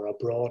Asia or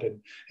abroad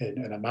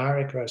in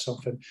America or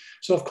something.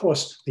 So, of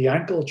course, the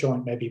ankle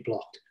joint may be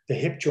blocked, the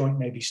hip joint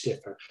may be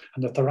stiffer,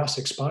 and the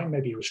thoracic spine may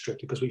be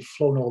restricted because we've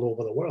flown all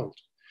over the world.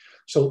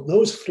 So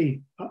those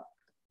three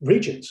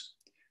regions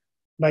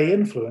may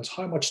influence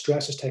how much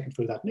stress is taken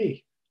through that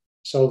knee.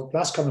 So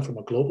that's coming from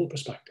a global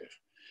perspective.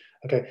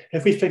 Okay,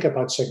 if we think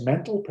about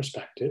segmental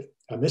perspective,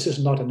 and this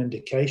is not an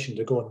indication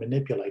to go and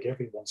manipulate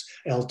everyone's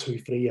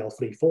L23,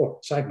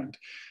 L34 segment,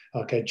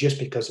 okay, just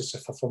because it's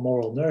a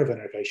femoral nerve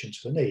innervation to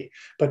the knee,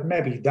 but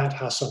maybe that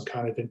has some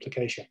kind of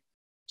implication.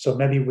 So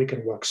maybe we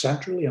can work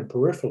centrally and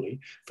peripherally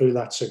through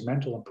that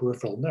segmental and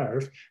peripheral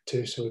nerve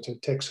to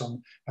take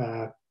some,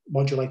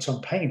 modulate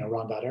some pain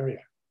around that area.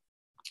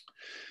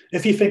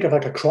 If you think of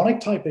like a chronic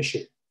type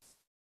issue,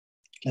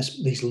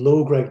 these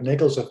low-grade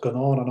niggles have gone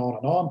on and on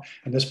and on,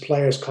 and this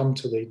player's come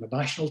to the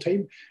national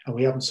team, and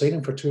we haven't seen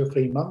him for 2 or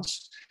 3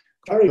 months.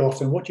 Very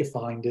often what you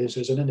find is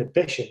there's an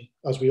inhibition,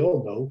 as we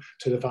all know,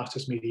 to the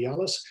vastus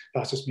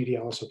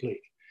medialis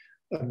oblique.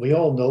 And we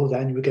all know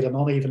then we get an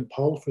uneven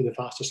pull through the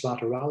vastus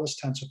lateralis,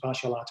 tensor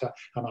fascia lata,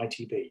 and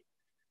ITB.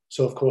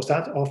 So of course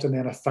that often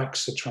then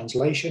affects the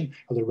translation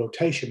or the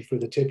rotation through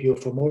the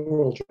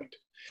tibiofemoral joint.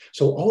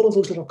 So all of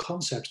those little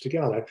concepts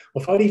together,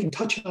 without even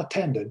touching that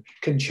tendon,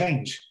 can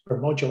change or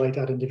modulate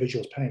that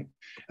individual's pain.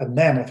 And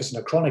then if it's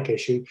a chronic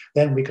issue,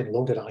 then we can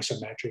load it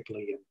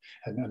isometrically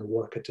and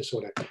work it to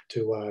sort of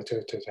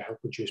to help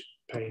reduce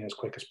pain as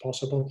quick as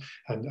possible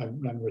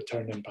and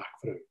return them back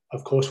through.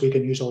 Of course, we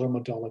can use other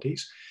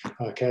modalities.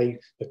 Okay,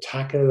 the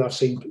TACA I've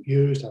seen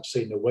used, I've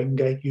seen the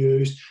Wingate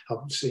used,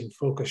 I've seen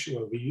focus.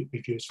 Well,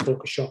 we've used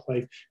focus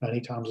shockwave many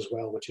times as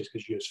well, which is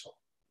useful.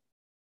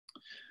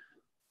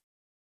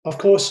 Of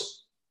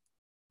course,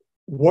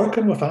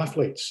 working with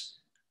athletes,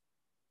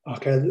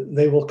 okay,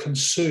 they will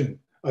consume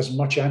as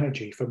much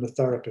energy from the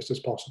therapist as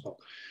possible,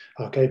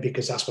 okay,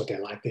 because that's what they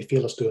like. They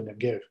feel it's doing them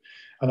good.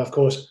 And of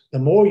course, the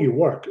more you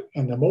work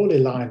and the more they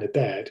lie in the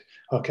bed,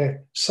 okay,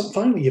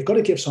 finally, you've got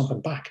to give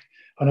something back.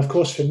 And of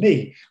course, for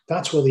me,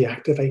 that's where the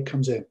Activate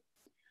comes in.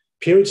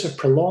 Periods of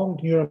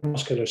prolonged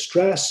neuromuscular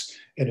stress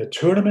in a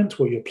tournament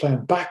where you're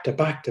playing back to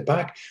back to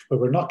back, where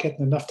we're not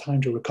getting enough time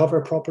to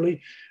recover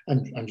properly,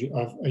 and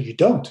you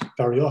don't,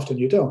 very often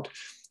you don't.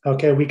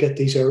 Okay, we get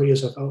these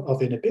areas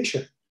of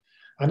inhibition.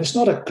 And it's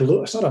not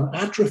an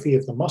atrophy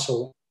of the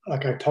muscle,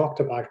 like I talked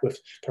about with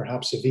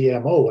perhaps a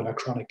VMO in a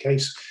chronic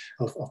case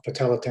of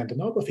patellar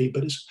tendinopathy,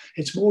 but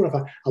it's more of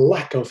a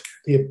lack of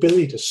the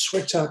ability to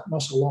switch that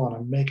muscle on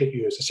and make it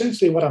use.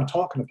 Essentially what I'm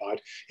talking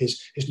about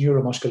is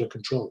neuromuscular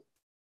control.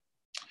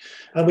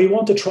 And we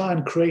want to try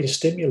and create a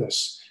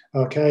stimulus,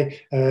 okay,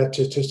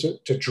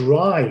 to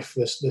drive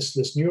this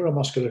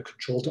neuromuscular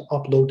control to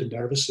upload the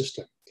nervous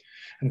system.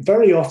 And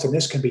very often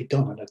this can be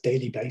done on a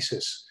daily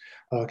basis,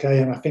 okay.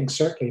 And I think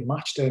certainly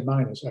match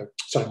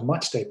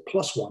day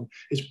plus one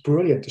is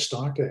brilliant to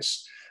start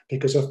this,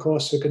 because of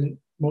course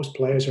most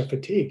players are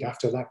fatigued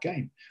after that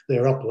game.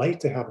 They're up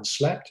late, they haven't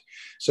slept.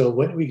 So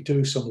when we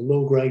do some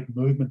low-grade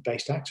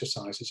movement-based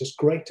exercises, it's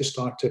great to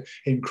start to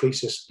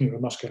increase this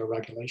neuromuscular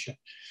regulation.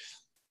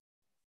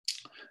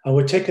 And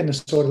we're taking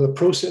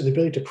the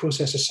ability to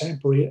process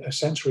a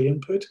sensory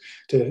input,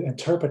 to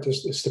interpret the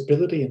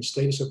stability and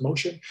status of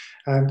motion,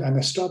 and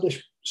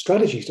establish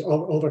strategies to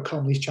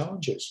overcome these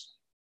challenges.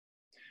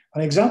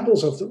 And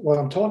examples of what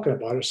I'm talking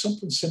about are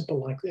something simple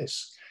like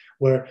this,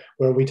 where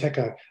we take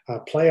a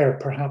player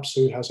perhaps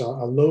who has a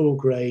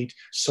low-grade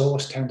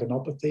psoas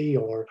tendinopathy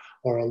or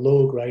a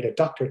low-grade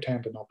adductor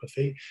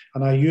tendinopathy,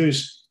 and I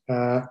use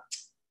a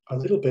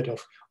little bit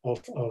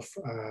of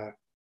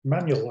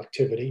manual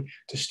activity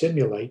to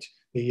stimulate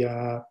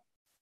the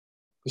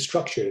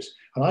structures,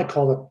 and I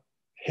call it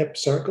hip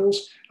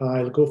circles.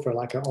 I'll go for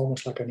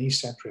almost like an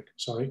eccentric.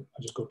 Sorry,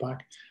 I'll just go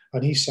back.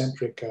 An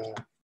eccentric.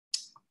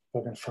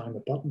 If I can find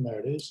the button, there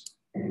it is.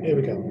 Here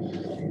we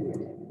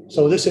go.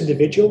 So this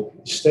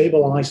individual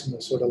stabilizing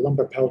the sort of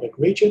lumbar pelvic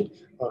region,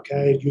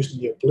 okay, using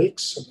the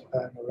obliques and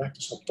the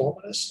rectus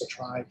abdominis to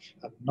try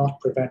and not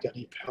prevent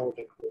any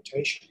pelvic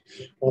rotation,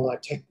 while I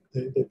take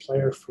the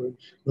player through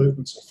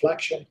movements of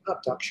flexion,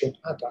 abduction,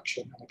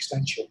 adduction, and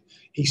extension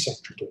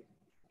eccentrically.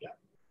 Yeah.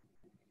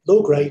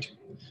 Low grade,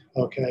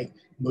 okay,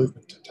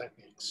 movement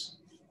techniques.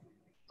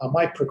 I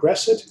might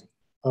progress it,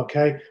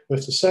 okay,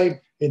 with the same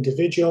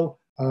individual,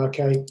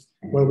 okay,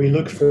 where we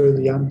look through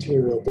the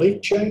anterior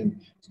oblique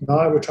chain.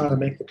 Now we're trying to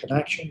make the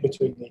connection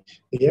between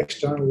the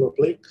external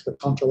oblique, the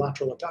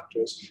contralateral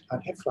adductors,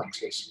 and hip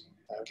flexors.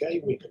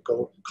 Okay, we could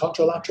go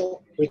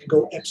contralateral, we could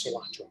go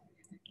ipsilateral.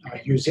 I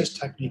use this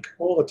technique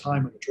all the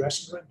time in the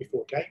dressing room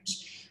before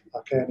games.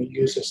 Okay, and I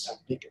use this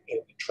technique in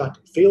track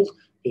and field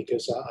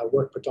because I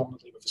work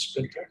predominantly with a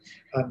sprinter.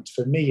 And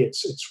for me,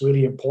 it's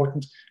really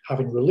important,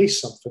 having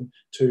released something,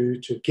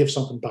 to give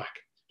something back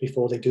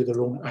before they do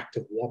their own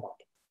active warm-up.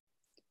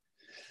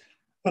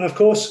 And of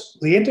course,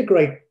 the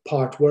integrate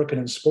part working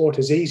in sport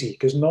is easy,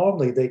 because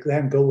normally they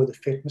then go with a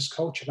fitness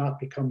coach and that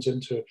becomes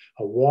into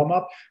a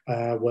warm-up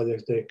where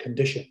they're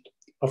conditioned.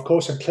 Of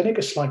course, in clinic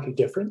is slightly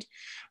different,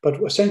 but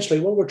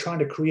essentially what we're trying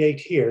to create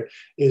here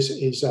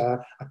is a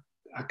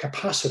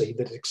capacity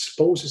that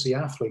exposes the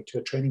athlete to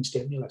a training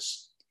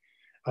stimulus.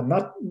 And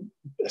that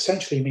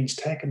essentially means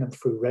taking them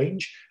through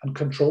range and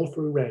control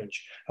through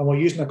range. And we're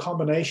using a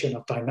combination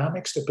of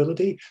dynamic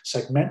stability,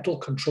 segmental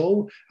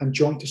control, and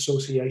joint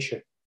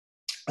association.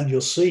 And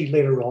you'll see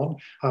later on,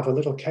 I have a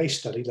little case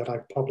study that I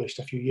published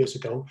a few years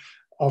ago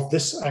of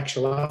this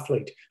actual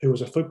athlete who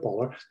was a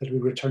footballer that we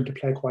returned to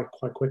play quite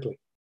quickly.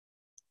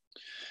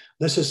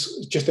 This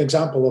is just an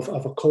example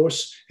of a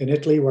course in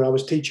Italy where I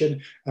was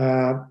teaching,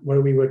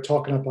 where we were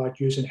talking about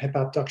using hip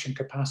abduction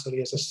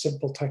capacity as a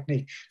simple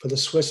technique for the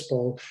Swiss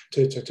ball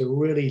to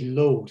really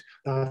load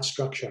that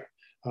structure.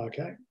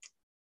 Okay.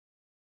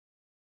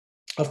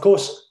 Of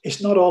course,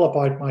 it's not all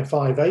about my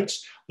 5/8.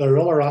 There are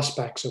other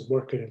aspects of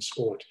working in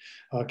sport.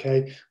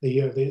 Okay,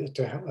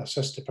 to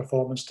assist the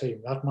performance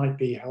team, that might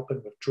be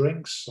helping with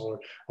drinks or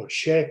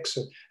shakes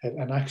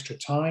and extra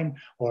time,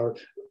 or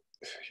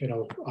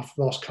I've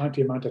lost count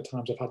the amount of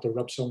times I've had to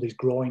rub somebody's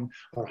groin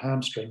or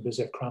hamstring because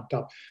they've cramped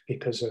up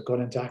because they're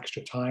going into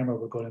extra time or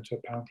we're going into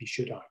a penalty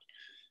shootout.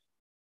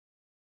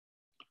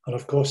 And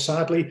of course,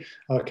 sadly,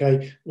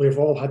 okay, we've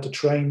all had to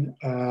train,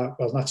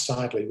 well, not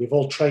sadly, we've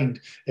all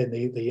trained in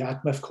the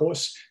ATMEF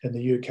course in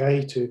the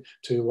UK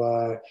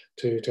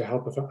to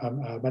help with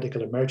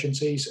medical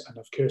emergencies. And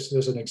of course,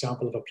 there's an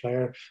example of a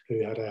player who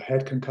had a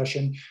head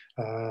concussion,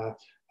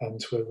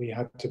 and where we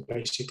had to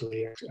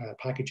basically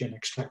package and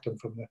extract them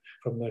from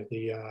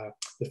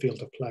the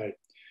field of play.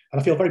 And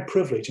I feel very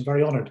privileged and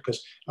very honoured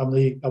because I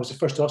was the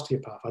first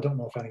osteopath. I don't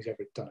know if anybody's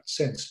ever done it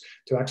since,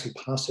 to actually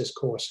pass this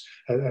course,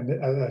 and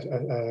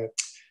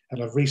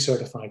I've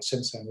recertified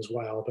since then as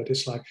well. But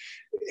it's like,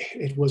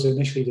 it was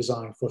initially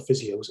designed for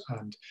physios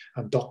and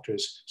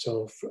doctors.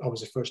 So I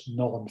was the first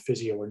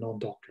non-physio or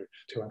non-doctor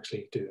to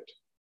actually do it.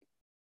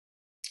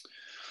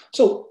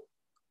 So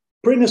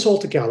bring this all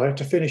together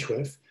to finish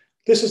with.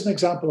 This is an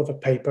example of a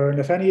paper, and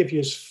if any of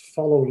you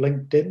follow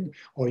LinkedIn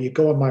or you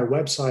go on my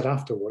website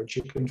afterwards,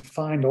 you can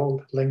find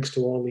all links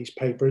to all these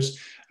papers.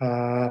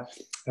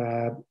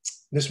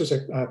 This was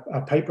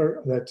a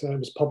paper that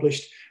was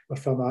published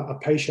from a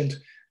patient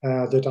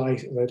that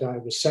I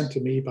was sent to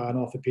me by an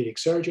orthopedic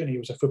surgeon. He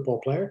was a football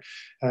player.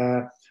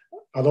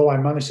 Although I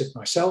managed it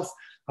myself,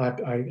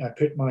 I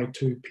put my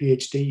 2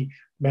 PhD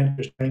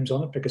mentors' names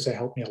on it because they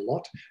helped me a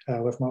lot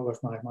with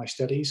my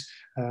studies,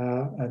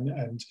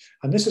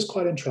 and this is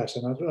quite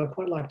interesting. I'd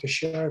quite like to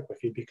share it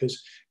with you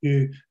because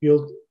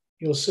you'll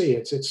see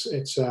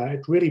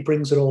it really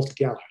brings it all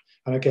together.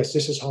 And I guess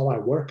this is how I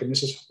work, and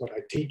this is what I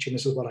teach, and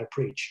this is what I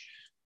preach.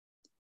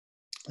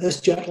 This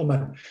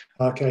gentleman,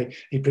 okay,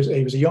 he was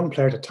a young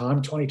player at the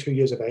time, 22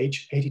 years of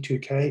age, 82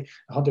 kg,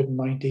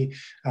 190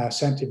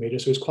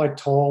 centimeters. So he was quite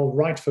tall,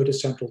 right-footed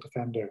central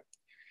defender.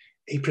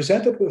 He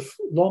presented with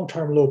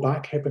long-term low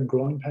back, hip and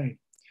groin pain.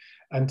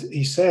 And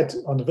he said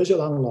on the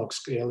visual analog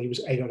scale, he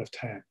was 8 out of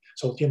 10.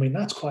 So, I mean,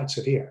 that's quite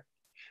severe.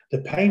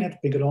 The pain had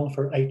been going on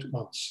for 8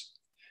 months.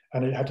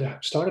 And it had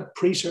started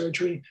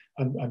pre-surgery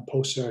and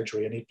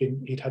post-surgery. And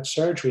he'd had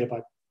surgery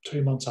about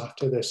 2 months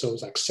after this. So it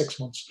was like 6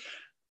 months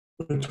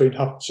between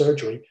having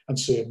surgery and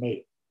seeing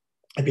me.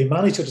 He'd been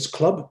managed at his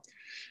club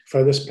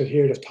for this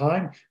period of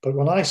time. But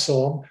when I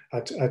saw him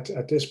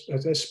at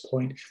this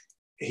point,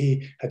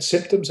 he had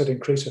symptoms that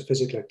increased with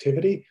physical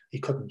activity. He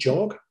couldn't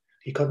jog.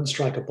 He couldn't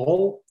strike a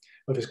ball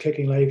with his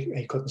kicking leg. And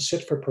he couldn't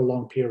sit for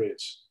prolonged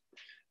periods.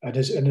 And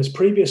in his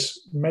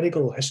previous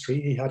medical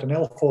history, he had an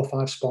L4-5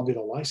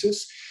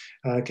 spondylolysis.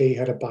 He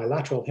had a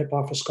bilateral hip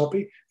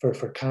arthroscopy for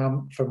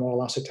femoral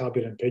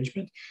acetabular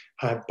impingement,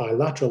 had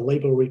bilateral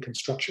labral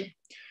reconstruction.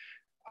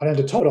 And then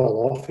to top it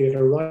all off, he had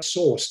a right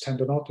psoas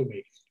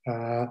tendinotomy.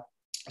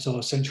 So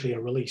essentially a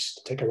release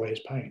to take away his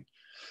pain.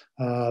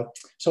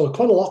 So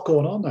quite a lot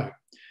going on there.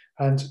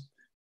 And,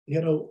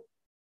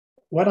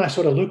 when I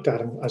sort of looked at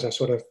him as a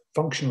sort of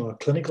functional and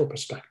clinical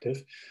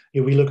perspective,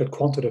 we look at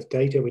quantitative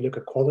data, we look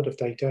at qualitative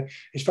data.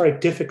 It's very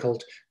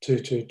difficult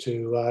to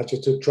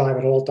drive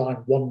it all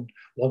down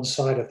one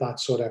side of that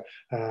sort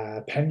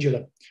of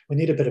pendulum. We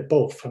need a bit of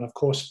both. And of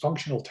course,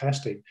 functional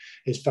testing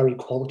is very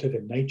qualitative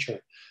in nature.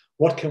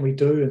 What can we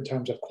do in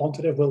terms of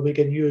quantitative? Well, we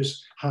can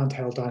use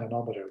handheld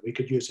dynamometer. We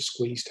could use a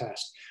squeeze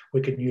test.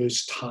 We can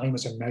use time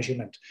as a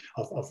measurement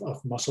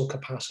of muscle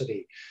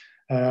capacity.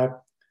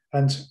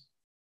 And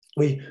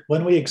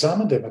when we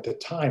examined him at the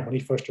time, when he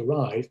first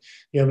arrived,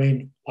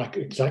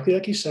 exactly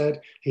like he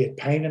said, he had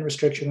pain and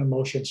restriction in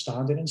motion,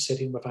 standing and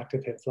sitting with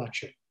active hip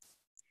flexion.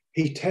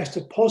 He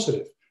tested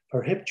positive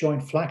for hip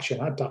joint flexion,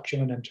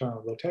 adduction, and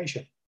internal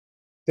rotation.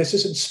 This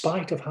is in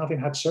spite of having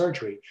had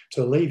surgery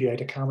to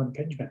alleviate a cam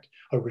impingement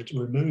or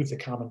remove the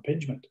cam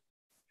impingement.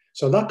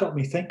 So that got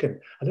me thinking,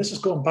 and this is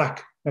going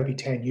back maybe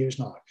 10 years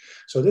now.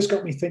 So this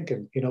got me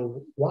thinking,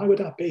 why would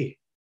that be?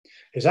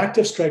 His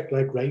active straight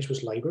leg raise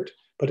was laboured,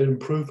 but it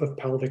improved with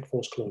pelvic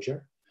force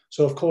closure.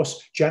 So, of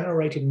course,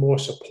 generating more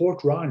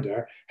support round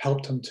there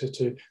helped him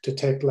to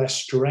take less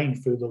strain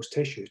through those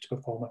tissues to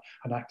perform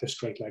an active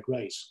straight leg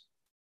raise.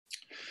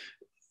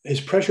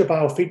 His pressure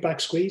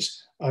biofeedback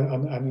squeeze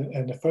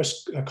and the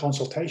first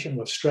consultation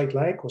with straight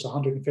leg was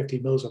 150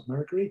 mils of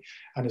mercury,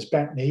 and his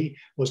bent knee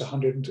was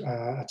 100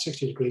 at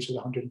 60 degrees was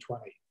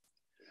 120.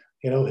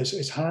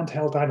 His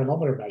handheld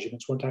dynamometer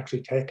measurements weren't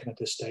actually taken at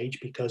this stage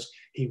because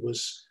he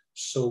was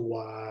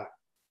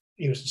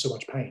in so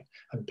much pain,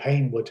 and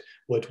pain would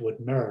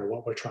mirror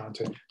what we're trying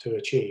to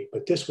achieve.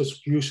 But this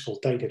was useful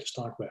data to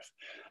start with.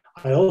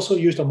 I also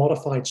used a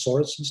modified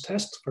Sorensen's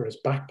test for his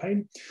back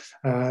pain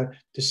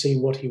to see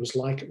what he was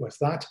like with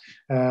that.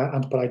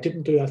 But I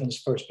didn't do that in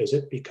his first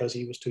visit because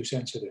he was too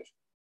sensitive.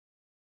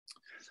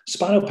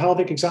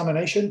 Spinopelvic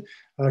examination,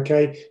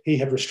 okay, he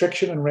had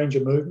restriction and range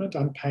of movement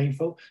and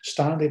painful,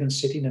 standing and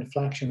sitting in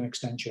flexion and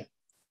extension.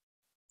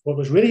 What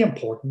was really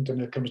important,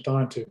 and it comes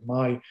down to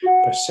my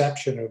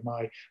perception or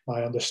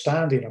my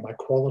understanding of my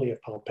quality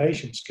of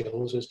palpation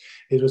skills, is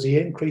it was the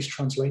increased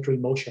translatory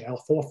motion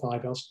L4,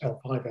 5, L5,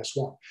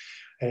 S1,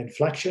 and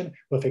flexion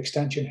with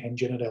extension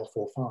hinging at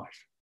L4, 5.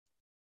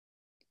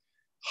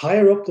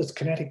 Higher up the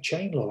kinetic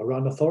chain law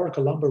around the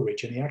thoracolumbar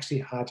region, he actually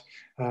had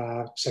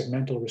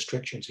segmental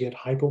restrictions. He had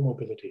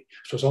hypomobility.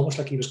 So it's almost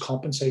like he was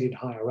compensating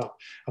higher up.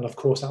 And of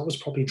course, that was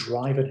probably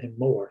driving him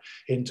more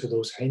into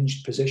those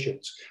hinged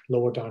positions,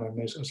 lower down in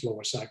his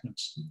lower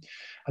segments.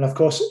 And of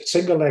course,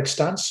 single leg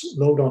stance,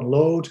 load on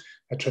load,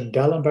 a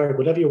Trendelenburg,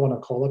 whatever you want to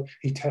call it,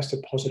 he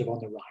tested positive on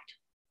the right.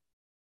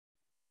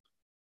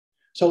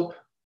 So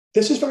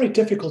this is very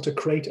difficult to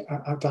create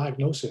a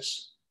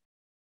diagnosis,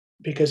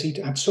 because he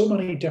had so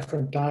many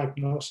different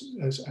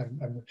diagnoses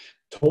and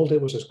told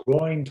it was his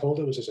groin, told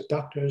it was his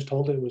adductors,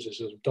 told it was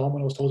his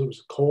abdominals, told it was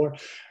the core.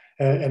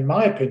 In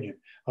my opinion,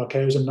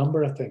 okay, it was a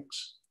number of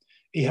things.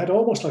 He had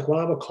almost like what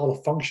I would call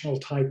a functional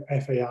type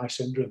FAI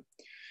syndrome,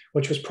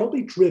 which was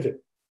probably driven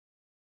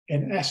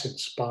in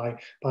essence by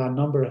a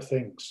number of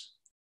things.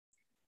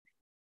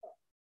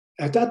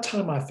 At that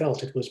time, I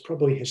felt it was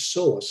probably his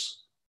psoas,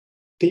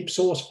 deep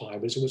psoas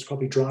fibers, it was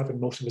probably driving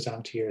most of his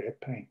anterior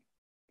hip pain.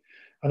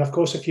 And of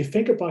course, if you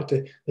think about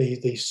the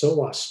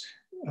psoas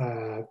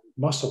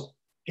muscle,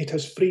 it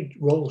has three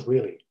roles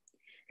really.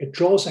 It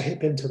draws the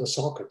hip into the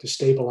socket to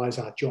stabilize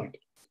that joint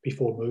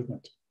before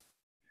movement.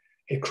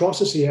 It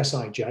crosses the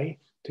SIJ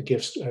to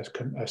give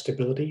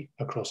stability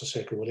across the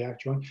sacroiliac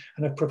joint,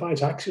 and it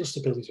provides axial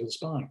stability to the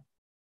spine.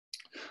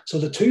 So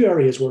the two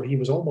areas where he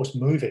was almost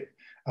moving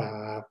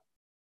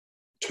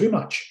too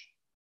much,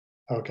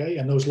 okay,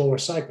 in those lower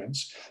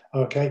segments,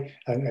 okay,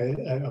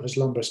 of his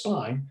lumbar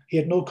spine, he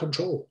had no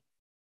control.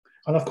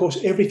 And of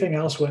course, everything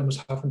else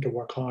was having to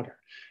work harder.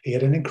 He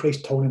had an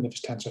increased toning of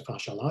his tensor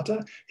fascia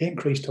lata,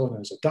 increased toning in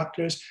his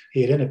adductors,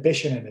 he had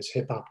inhibition in his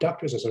hip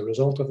abductors as a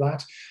result of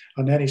that,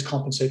 and then he's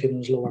compensated in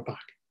his lower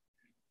back.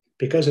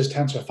 Because his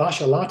tensor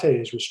fascia lata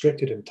is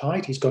restricted and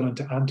tight, he's gone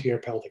into anterior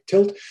pelvic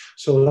tilt,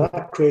 so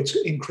that creates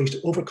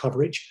increased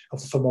overcoverage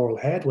of the femoral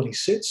head when he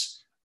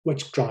sits,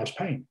 which drives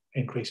pain,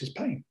 increases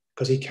pain,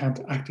 because he can't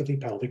actively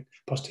pelvic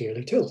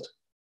posteriorly tilt.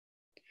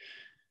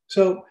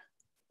 So,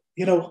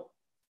 you know,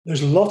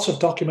 there's lots of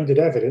documented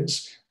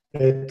evidence,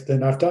 and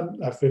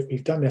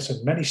we've done this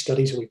in many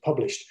studies that we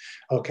published.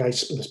 Okay,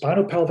 so the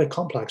spinopelvic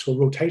complex will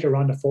rotate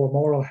around the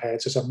femoral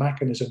heads as a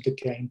mechanism to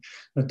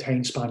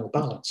maintain spinal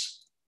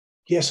balance.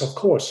 Yes, of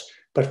course,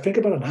 but think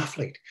about an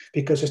athlete,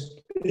 because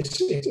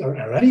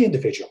or any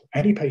individual,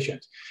 any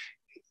patient.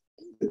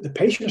 The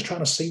patient is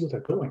trying to see where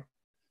they're going.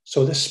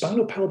 So this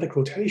spinopelvic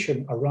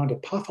rotation around a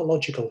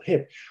pathological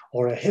hip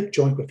or a hip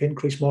joint with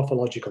increased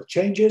morphological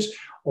changes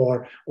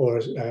or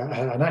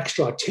an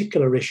extra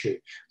articular issue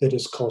that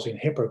is causing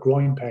hip or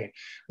groin pain,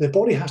 the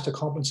body has to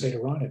compensate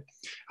around it.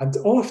 And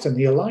often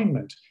the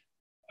alignment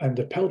and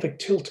the pelvic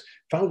tilt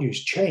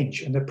values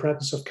change in the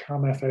presence of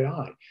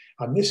CAM-FAI.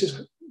 And this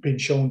has been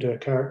shown to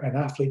occur in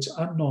athletes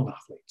and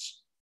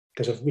non-athletes,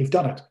 because we've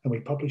done it and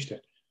we published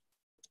it.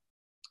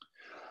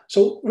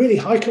 So really,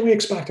 how can we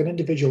expect an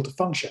individual to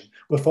function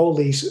with all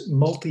these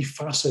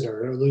multifaceted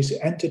or these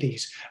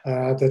entities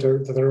that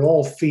are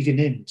all feeding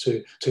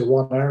into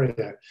one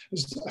area?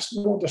 It's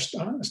no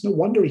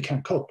wonder he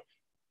can't cope.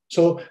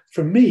 So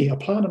for me, a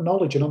plan of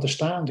knowledge and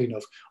understanding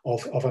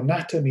of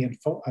anatomy and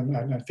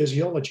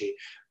physiology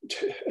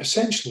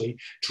essentially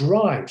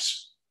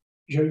drives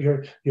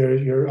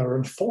or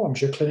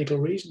informs your clinical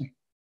reasoning.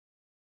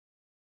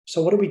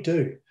 So what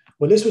do?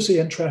 Well, this was the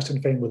interesting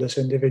thing with this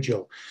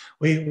individual.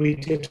 We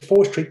did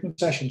 4 treatment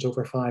sessions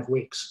over 5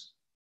 weeks.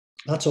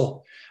 That's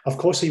all. Of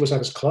course, he was at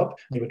his club,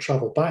 and he would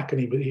travel back, and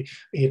he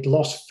had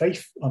lost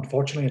faith,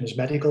 unfortunately, in his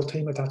medical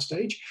team at that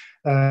stage.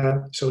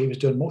 So he was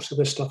doing most of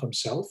this stuff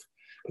himself.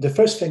 But the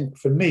first thing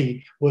for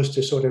me was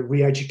to sort of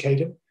re-educate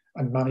him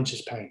and manage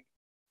his pain.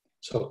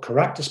 So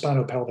correct the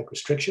spinopelvic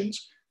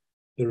restrictions,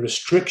 the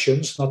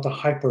restrictions, not the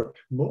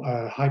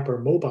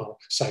hypermobile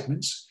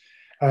segments,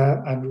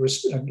 and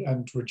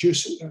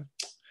reduce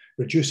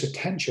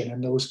attention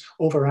in those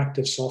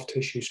overactive soft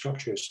tissue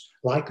structures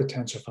like the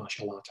tensor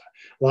fascia lata,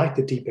 like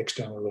the deep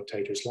external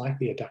rotators, like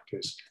the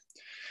adductors.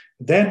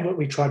 Then what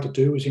we tried to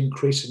do was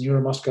increase the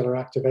neuromuscular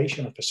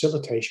activation and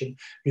facilitation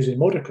using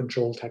motor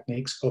control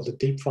techniques of the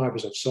deep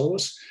fibers of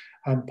psoas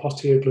and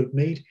posterior glute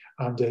med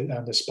and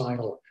the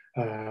spinal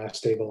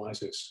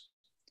stabilizers.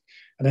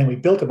 And then we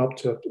built him up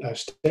to a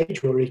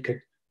stage where he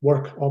could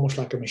work almost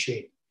like a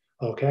machine.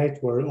 Okay,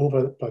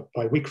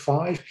 by week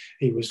 5,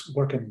 he was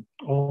working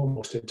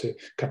almost into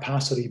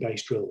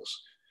capacity-based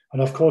drills.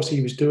 And of course,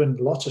 he was doing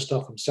lots of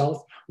stuff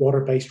himself,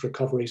 water-based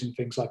recoveries and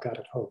things like that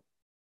at home.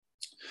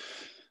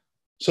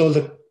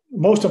 So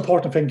most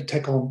important thing to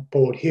take on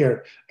board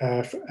here,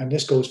 and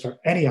this goes for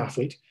any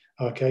athlete,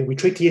 okay, we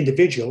treat the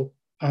individual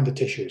and the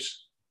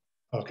tissues.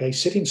 Okay,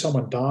 sitting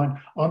someone down,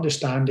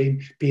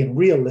 understanding, being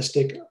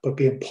realistic, but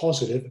being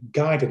positive,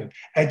 guiding them,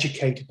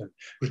 educating them,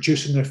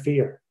 reducing their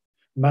fear,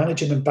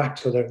 managing them back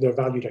to their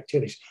valued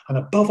activities. And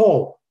above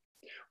all,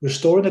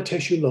 restoring the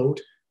tissue load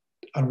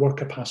and work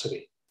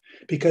capacity.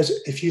 Because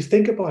if you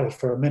think about it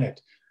for a minute,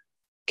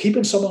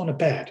 keeping someone on a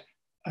bed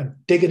and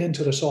digging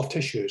into the soft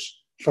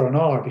tissues for an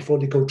hour before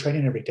they go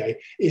training every day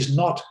is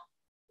not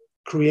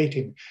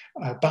creating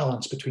a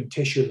balance between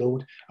tissue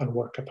load and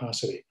work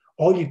capacity.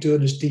 All you're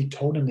doing is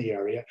detoning the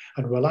area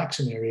and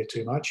relaxing the area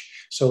too much.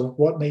 So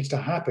what needs to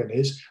happen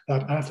is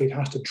that athlete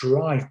has to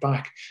drive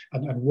back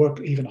and work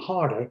even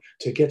harder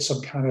to get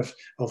some kind of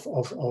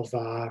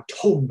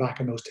tone back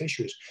in those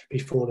tissues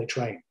before they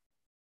train.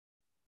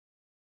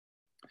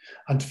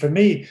 And for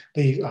me,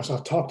 as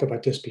I've talked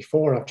about this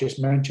before, I've just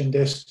mentioned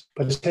this,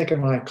 but it's taken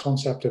my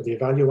concept of the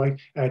evaluate,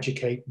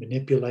 educate,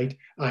 manipulate,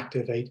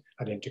 activate,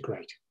 and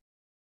integrate.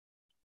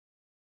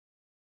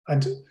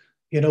 And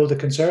you know, the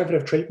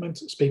conservative treatment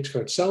speaks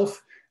for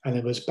itself, and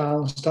it was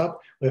balanced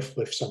up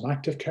with some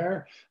active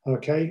care,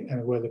 okay,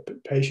 and where the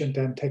patient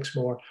then takes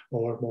more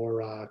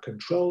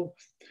control.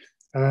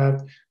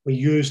 We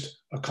used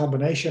a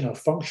combination of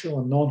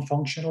functional and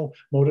non-functional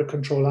motor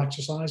control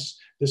exercise.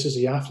 This is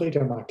the athlete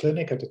in my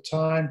clinic at the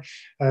time.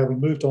 We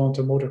moved on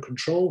to motor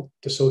control,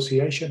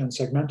 dissociation, and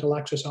segmental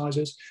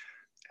exercises.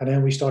 And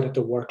then we started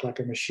to work like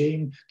a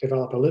machine,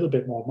 develop a little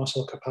bit more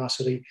muscle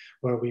capacity,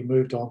 where we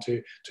moved on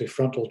to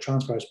frontal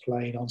transverse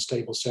plane,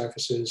 unstable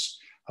surfaces,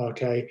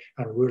 okay,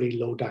 and really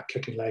load that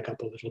kicking leg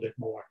up a little bit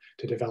more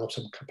to develop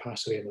some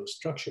capacity in those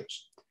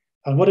structures.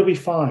 And what did we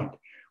find?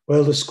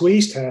 Well, the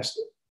squeeze test,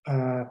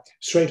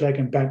 straight leg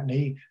and bent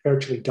knee,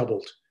 virtually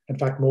doubled. In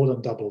fact, more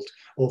than doubled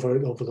over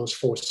those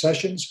 4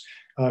 sessions,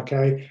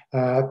 okay.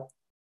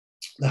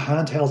 The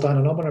handheld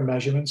dynamometer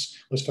measurements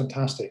was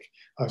fantastic.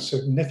 A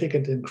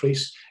significant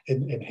increase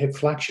in hip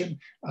flexion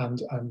and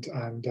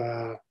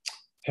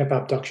hip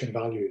abduction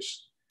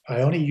values.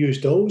 I only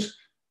used those.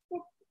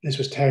 This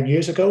was 10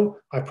 years ago.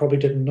 I probably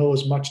didn't know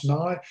as much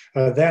now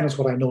then as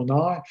what I know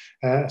now.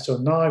 So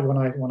now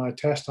when I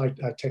test, I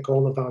take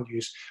all the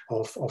values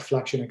of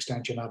flexion,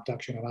 extension,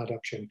 abduction, and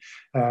adduction.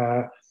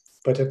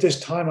 But at this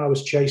time, I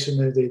was chasing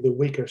the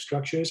weaker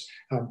structures,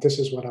 and this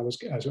is what I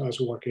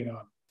was working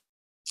on.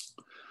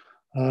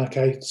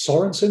 Okay,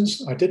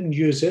 Sorensen's. I didn't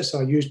use this.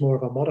 I used more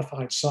of a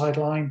modified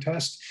sideline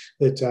test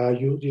that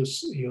you'll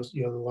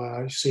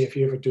see if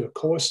you ever do a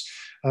course.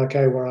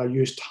 Okay, where I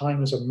use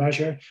time as a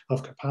measure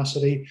of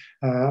capacity,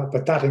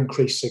 but that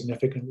increased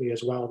significantly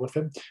as well with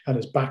him, and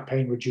his back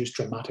pain reduced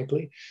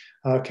dramatically.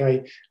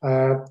 Okay,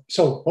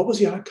 so what was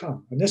the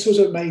outcome? And this was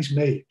amazed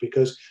me,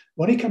 because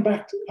when he came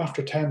back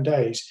after 10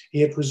 days,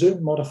 he had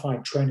resumed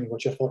modified training,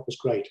 which I thought was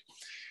great.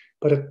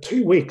 But at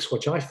 2 weeks,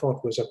 which I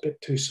thought was a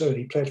bit too soon,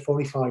 he played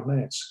 45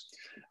 minutes.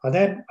 And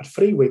then at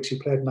 3 weeks, he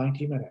played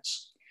 90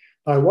 minutes.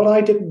 Now, what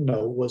I didn't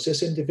know was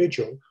this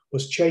individual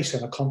was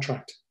chasing a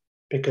contract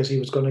because he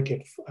was going to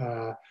get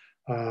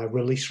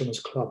released from his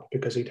club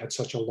because he'd had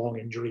such a long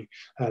injury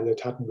that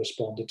hadn't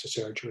responded to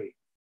surgery.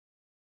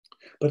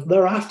 But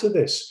thereafter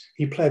this,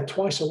 he played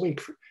twice a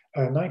week,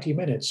 90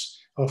 minutes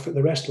for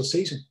the rest of the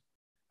season.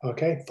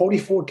 Okay,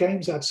 44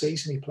 games that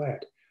season he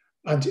played.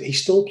 And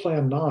he's still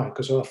playing now,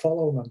 because I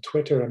follow him on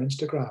Twitter and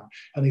Instagram,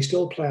 and he's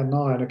still playing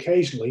now. And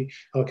occasionally,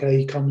 okay,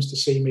 he comes to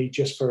see me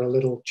just for a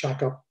little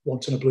check-up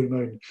once in a blue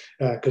moon,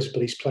 but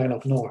he's playing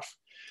up north.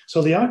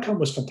 So the outcome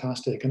was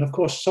fantastic. And of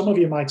course, some of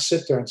you might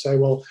sit there and say,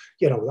 well,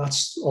 you know,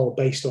 that's all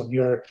based on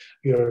your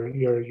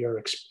own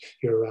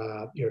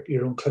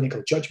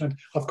clinical judgment.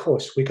 Of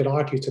course, we could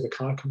argue till the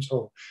car comes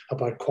home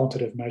about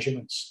quantitative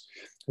measurements.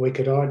 We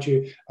could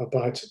argue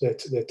about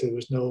that there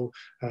was no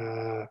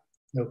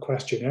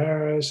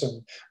questionnaires,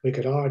 and we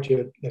could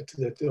argue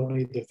that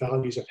only the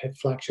values of hip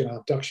flexion and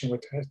abduction were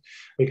tested.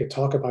 We could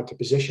talk about the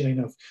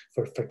positioning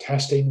for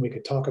testing. We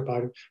could talk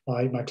about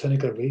my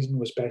clinical reason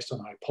was based on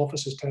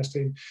hypothesis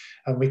testing,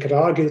 and we could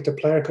argue that the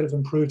player could have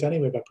improved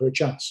anyway by pure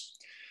chance.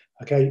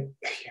 Okay,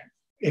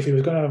 if he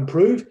was going to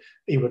improve,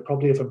 he would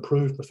probably have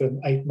improved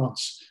within 8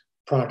 months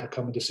prior to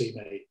coming to see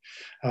me.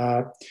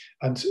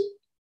 And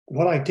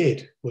what I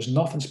did was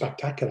nothing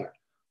spectacular.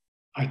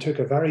 I took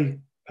a very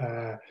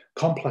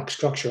complex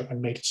structure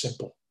and made it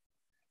simple.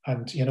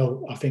 And, you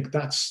know, I think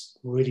that's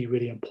really,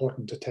 really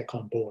important to take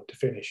on board to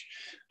finish,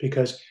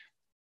 because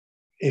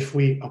if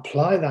we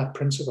apply that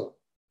principle,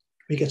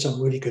 we get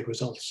some really good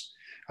results.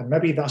 And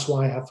maybe that's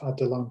why I've had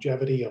the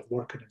longevity of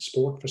working in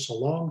sport for so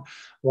long,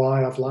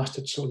 why I've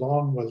lasted so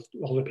long. Well,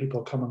 other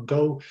people come and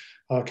go,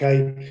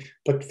 okay?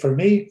 But for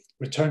me,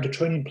 return to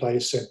training play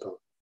is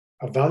simple.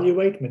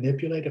 Evaluate,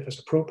 manipulate if it's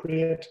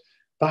appropriate,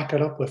 back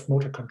it up with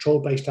motor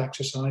control-based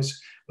exercise.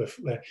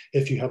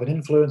 If you have an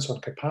influence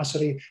on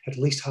capacity, at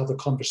least have a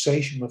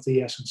conversation with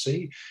the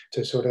S&C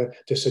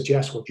to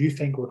suggest what you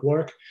think would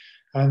work.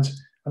 And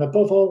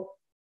above all,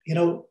 you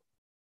know,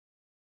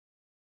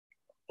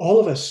 all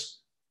of us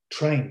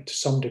train to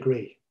some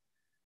degree.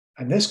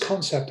 And this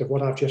concept of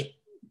what I've just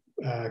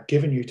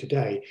given you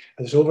today,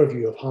 this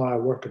overview of how I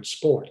work in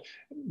sport,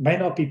 may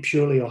not be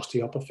purely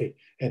osteopathy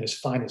in its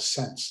finest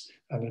sense.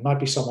 And there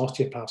might be some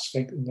osteopaths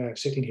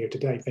sitting here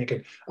today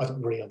thinking, I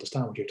don't really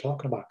understand what you're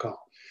talking about,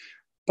 Carl.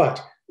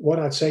 But what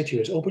I'd say to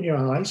you is open your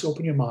eyes,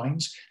 open your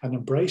minds, and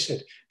embrace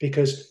it,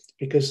 because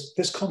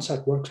this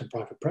concept works in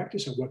private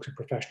practice, it works in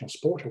professional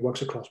sport, it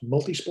works across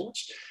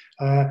multi-sports,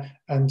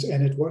 and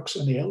it works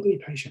in the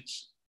elderly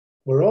patients.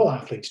 We're all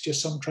athletes,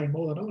 just some train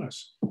more than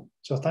others.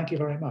 So thank you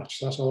very much.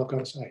 That's all I've got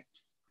to say.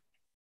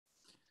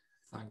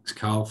 Thanks,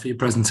 Carl, for your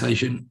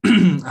presentation.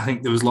 I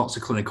think there was lots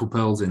of clinical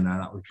pearls in there.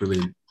 That was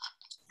brilliant.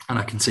 And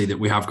I can see that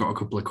we have got a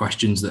couple of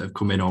questions that have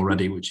come in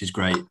already, which is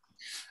great.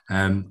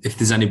 If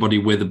there's anybody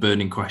with a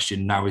burning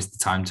question, now is the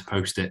time to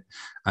post it.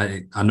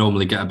 I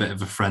normally get a bit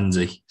of a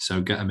frenzy,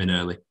 so get them in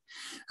early.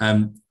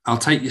 I'll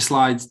take your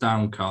slides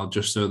down, Carl,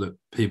 just so that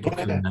people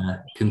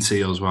can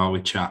see us while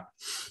we chat.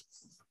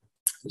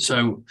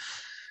 So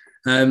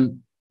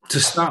to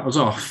start us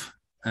off,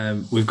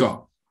 we've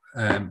got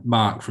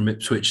Mark from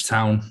Ipswich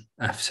Town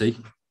FC.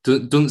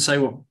 Doesn't say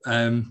what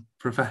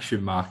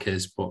profession Mark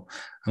is, but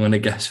I'm going to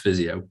guess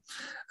physio.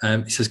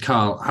 He says,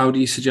 Carl, how do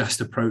you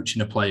suggest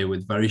approaching a player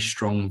with very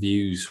strong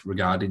views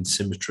regarding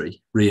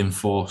symmetry,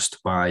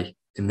 reinforced by,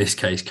 in this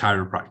case,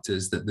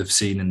 chiropractors that they've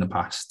seen in the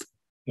past?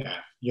 Yeah,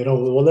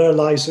 well, there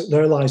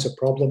lies a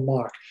problem,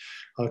 Mark.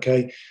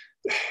 Okay,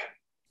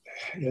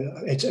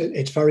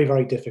 it's very,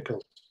 very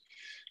difficult.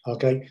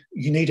 Okay,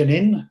 you need an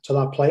in to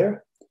that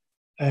player,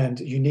 and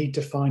you need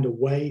to find a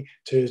way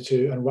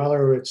to and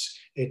whether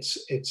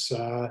it's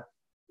a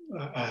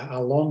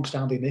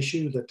long-standing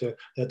issue that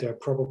they're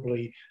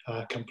probably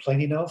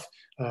complaining of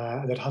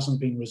that hasn't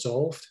been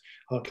resolved.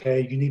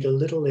 Okay, you need a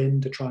little in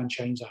to try and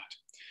change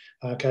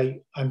that.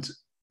 Okay, and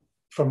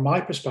from my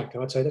perspective,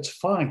 I'd say that's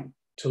fine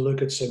to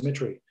look at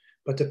symmetry,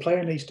 but the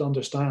player needs to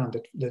understand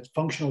that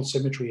functional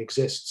symmetry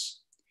exists.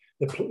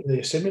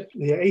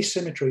 The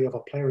asymmetry of a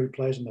player who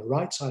plays on the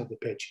right side of the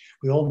pitch,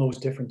 we all know is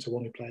different to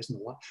one who plays on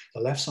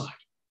the left side.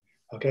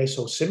 Okay,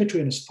 so symmetry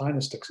in its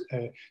finest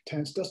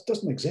tense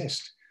doesn't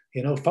exist.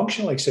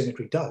 Functional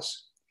asymmetry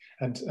does.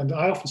 And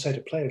I often say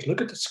to players, look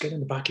at the skin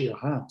in the back of your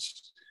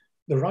hands.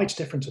 The right's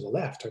different to the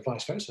left, or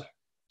vice versa.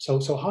 So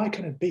how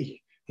can it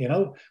be,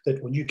 that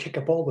when you kick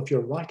a ball with your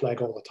right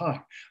leg all the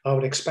time, I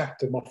would expect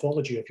the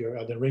morphology of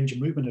the range of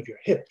movement of your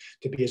hip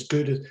to be as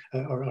good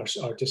as,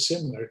 or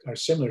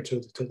similar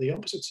to the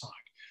opposite side.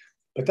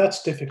 But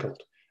that's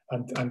difficult.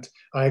 And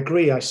I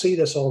agree, I see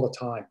this all the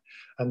time.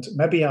 And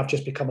maybe I've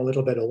just become a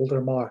little bit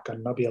older, Mark,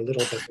 and maybe a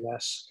little bit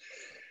less,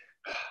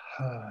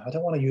 I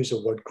don't want to use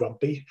the word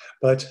grumpy,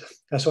 but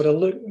I sort of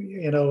look,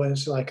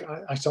 it's like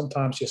I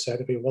sometimes just say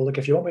to people, well, look,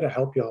 if you want me to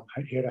help you,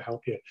 I'm here to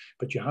help you.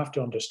 But you have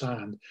to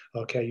understand,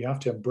 okay, you have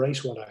to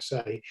embrace what I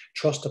say,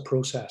 trust the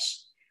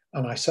process.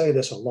 And I say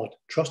this a lot,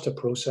 trust the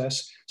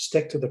process,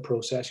 stick to the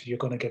process, you're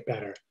going to get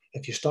better.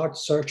 If you start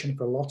searching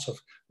for lots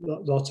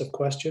of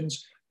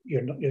questions,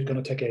 you're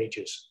going to take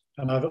ages.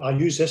 And I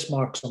use this,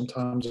 Mark,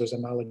 sometimes as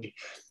an analogy.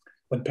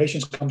 When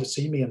patients come to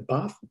see me in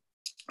Bath,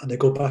 and they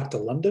go back to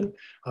London,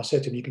 I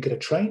said to them, you can get a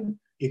train,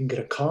 you can get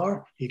a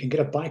car, you can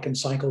get a bike and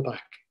cycle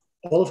back.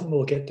 All of them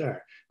will get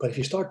there. But if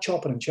you start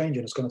chopping and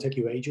changing, it's going to take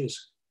you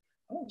ages.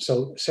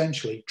 So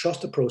essentially,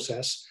 trust the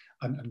process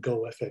and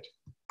go with it.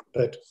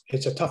 But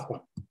it's a tough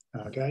one,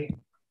 okay?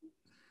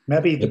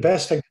 Maybe the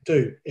best thing to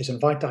do is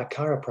invite that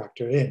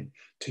chiropractor in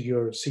to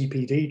your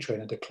CPD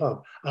trainer at the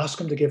club, ask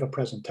them to give a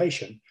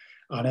presentation,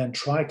 and then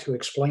try to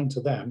explain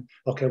to them,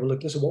 okay, well,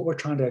 look, this is what we're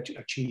trying to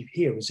achieve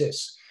here is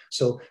this.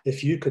 So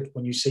if you could,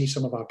 when you see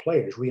some of our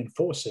players,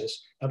 reinforce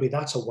this, maybe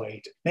that's a way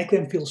to make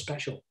them feel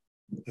special.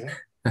 Yeah.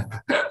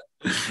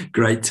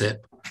 Great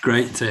tip.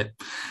 Great tip.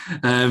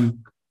 Okay,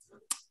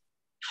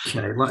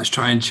 let's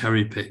try and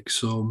cherry pick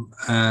some.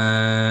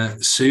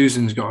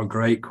 Susan's got a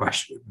great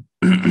question.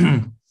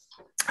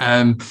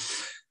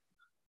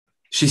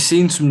 She's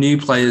seen some new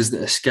players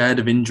that are scared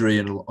of injury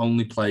and will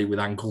only play with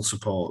ankle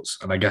supports.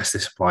 And I guess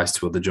this applies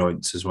to other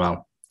joints as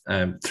well,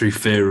 through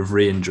fear of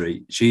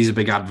re-injury. She's a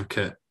big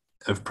advocate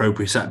of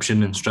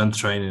proprioception and strength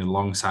training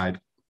alongside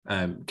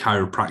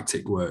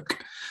chiropractic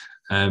work.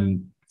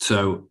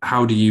 So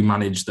how do you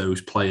manage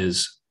those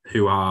players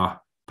who are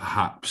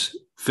perhaps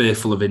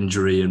fearful of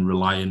injury and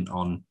reliant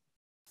on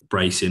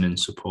bracing and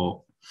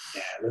support?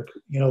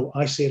 Yeah, look,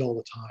 I see it all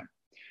the time.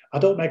 I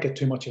don't make it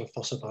too much of a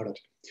fuss about it.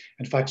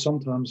 In fact,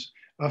 sometimes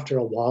after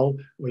a while,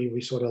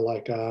 we sort of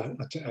like I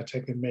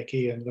take the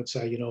mickey and let's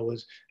say,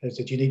 is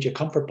that you need your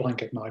comfort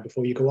blanket now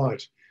before you go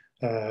out.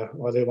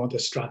 Or they want to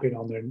strap it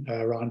on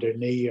around their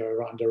knee or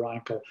around their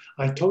ankle.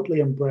 I totally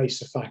embrace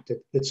the fact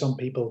that some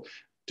people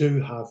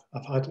have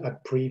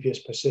had previous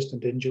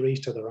persistent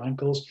injuries to their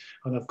ankles,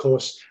 and of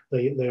course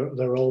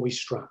they're always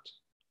strapped.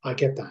 I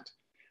get that,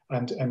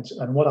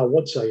 and what I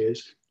would say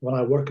is when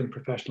I work in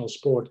professional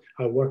sport,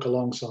 I work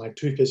alongside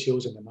 2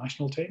 physios in the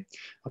national team,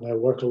 and I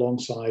work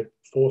alongside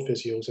 4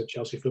 physios at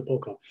Chelsea Football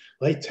Club.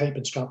 They tape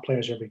and strap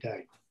players every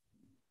day.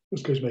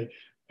 Excuse me.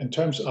 In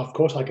terms of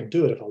course, I can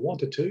do it if I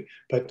wanted to,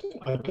 but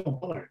I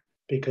don't bother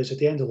because at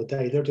the end of the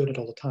day, they're doing it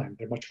all the time.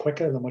 They're much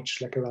quicker, they're much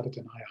slicker at it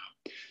than I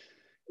am.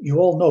 You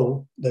all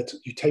know that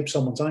you tape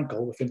someone's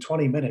ankle within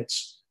 20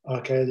 minutes,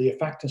 okay, the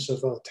effectiveness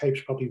of the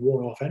tape's probably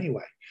worn off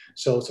anyway.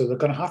 So they're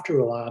going to have to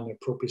rely on the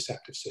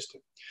proprioceptive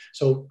system.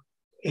 So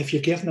if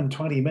you're giving them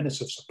 20 minutes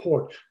of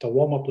support to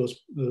warm up those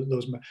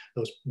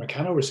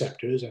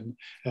mechanoreceptors and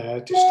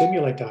to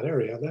stimulate that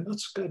area, then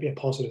that's going to be a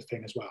positive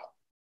thing as well.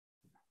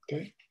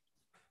 Okay.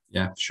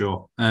 Yeah,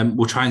 sure.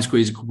 We'll try and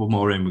squeeze a couple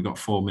more in. We've got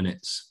 4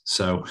 minutes.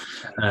 So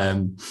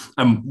I'm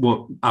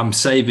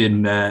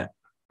saving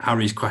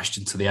Harry's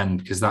question to the end,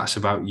 because that's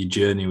about your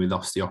journey with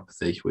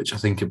osteopathy, which I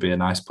think would be a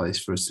nice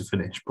place for us to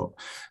finish. But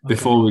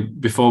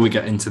before we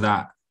get into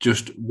that,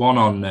 just one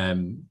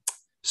on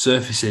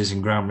surfaces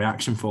and ground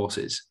reaction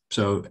forces.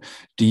 So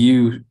do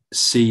you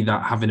see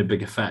that having a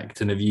big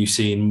effect, and have you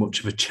seen much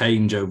of a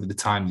change over the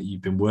time that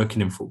you've been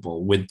working in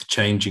football with the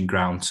change in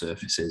ground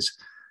surfaces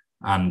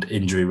and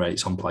injury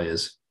rates on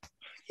players?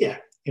 Yeah,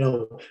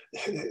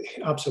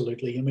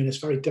 absolutely. I mean, it's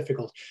very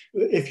difficult.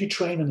 If you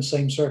train on the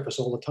same surface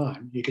all the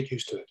time, you get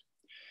used to it.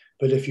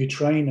 But if you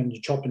train and you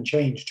chop and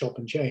change,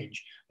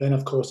 then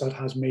of course that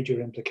has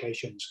major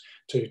implications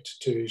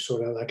to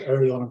sort of like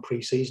early on in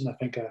pre-season. I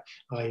think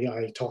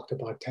I talked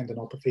about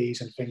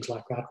tendinopathies and things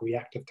like that,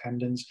 reactive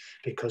tendons,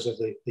 because of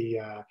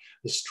the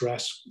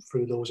stress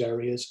through those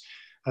areas.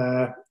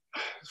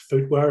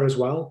 Footwear as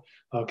well.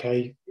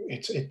 Okay,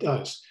 it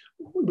does.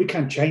 We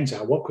can't change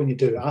that. What can you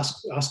do?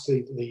 Ask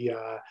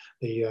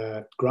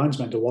the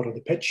groundsman to water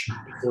the pitch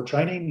before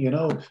training,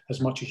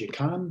 as much as you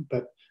can.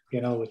 But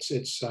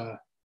it's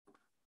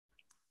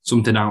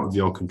something out of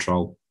your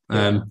control.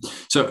 Yeah.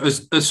 So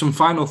as some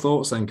final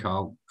thoughts then,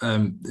 Carl,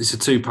 it's a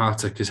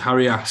two-parter, because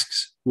Harry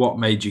asks, what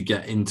made you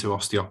get into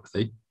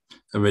osteopathy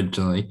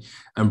originally?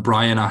 And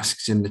Brian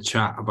asks in the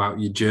chat about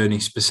your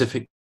journey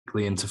specifically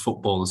into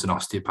football as an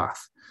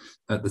osteopath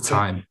at the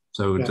time.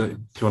 So do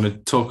you want to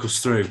talk us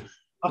through?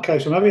 Okay,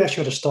 so maybe I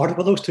should have started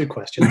with those two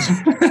questions.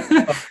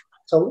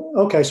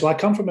 So I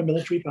come from a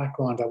military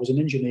background. I was an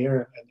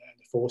engineer in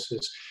the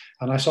forces,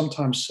 and I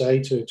sometimes say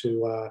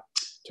to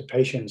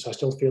patients, I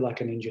still feel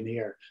like an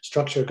engineer.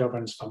 Structure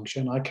governs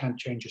function. I can't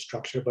change the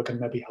structure, but can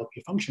maybe help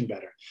you function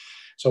better.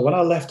 So when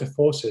I left the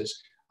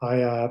forces,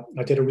 I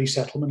did a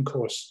resettlement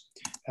course.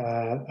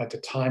 At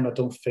the time, I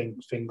don't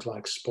think things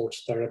like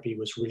sports therapy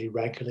was really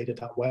regulated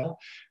that well.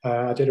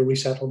 I did a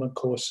resettlement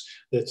course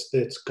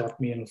that got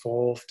me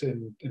involved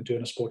in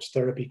doing a sports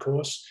therapy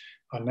course.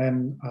 And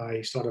then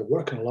I started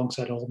working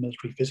alongside an old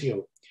military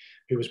physio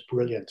who was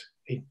brilliant.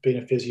 He'd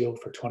been a physio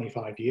for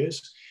 25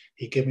 years.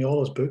 He gave me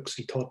all his books.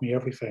 He taught me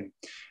everything.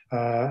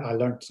 I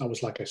learned, I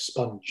was like a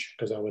sponge,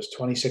 because I was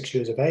 26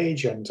 years of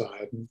age, and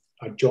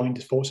I joined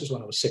the forces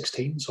when I was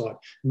 16, so I had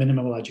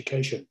minimal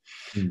education.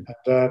 And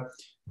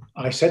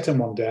I said to him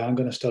one day, I'm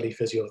going to study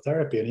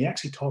physiotherapy. And he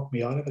actually talked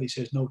me out of it. He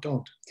says, no,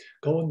 don't.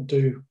 Go and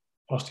do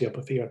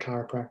osteopathy or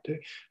chiropractic.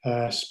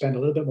 Spend a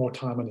little bit more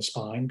time on the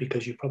spine,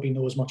 because you probably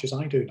know as much as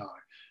I do now.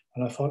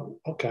 And I thought,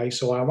 okay,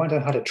 so I went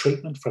and had a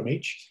treatment from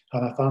each,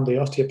 and I found the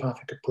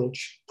osteopathic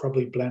approach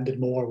probably blended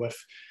more with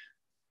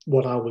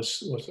what how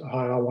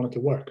I wanted to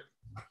work.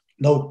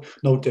 No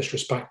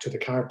disrespect to the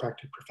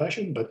chiropractic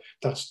profession, but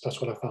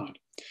that's what I found.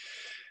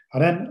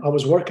 And then I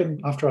was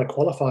working, after I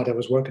qualified, I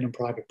was working in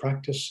private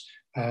practice,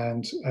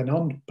 and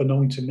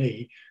unbeknown to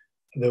me,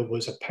 there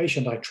was a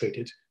patient I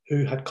treated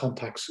who had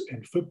contacts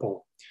in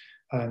football.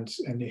 And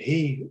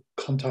he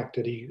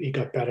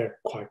got better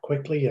quite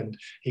quickly, and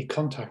he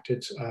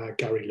contacted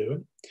Gary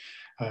Lewin.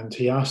 And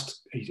he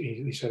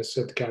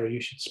said, Gary,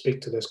 you should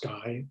speak to this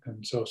guy.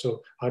 And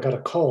so I got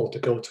a call to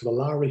go to the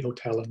Lowry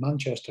Hotel in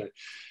Manchester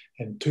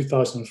in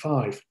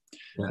 2005.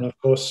 Yeah. And of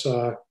course,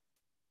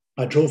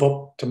 I drove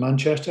up to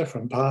Manchester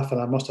from Bath, and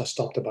I must have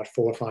stopped about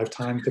 4 or 5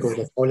 times to go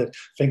to the toilet,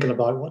 thinking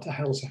about what the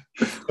hell is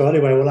it? So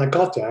anyway, when I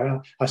got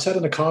there, I sat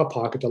in the car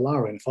park at the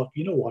Lowry and I thought,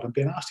 you know what, I'm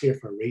being asked here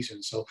for a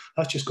reason, so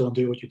let's just go and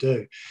do what you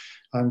do.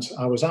 And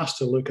I was asked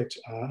to look at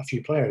a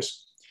few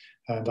players,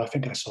 and I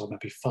think I saw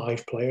maybe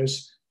 5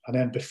 players. And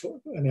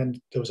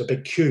then there was a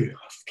big queue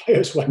of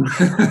players went.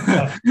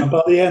 And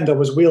by the end, I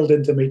was wheeled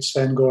in to meet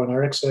Sven-Goran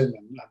Eriksson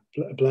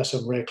and bless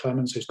him, Ray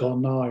Clemens, who's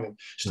gone now, and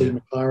Steve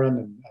McLaren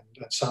and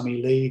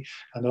Sammy Lee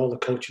and all the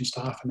coaching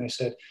staff. And they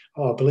said,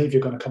 oh, I believe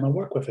you're going to come and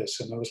work with us.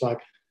 And I was like,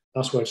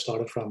 that's where it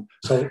started from.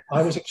 So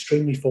I was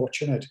extremely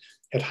fortunate.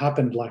 It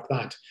happened like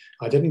that.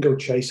 I didn't go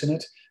chasing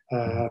it.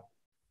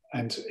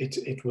 And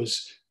it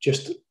was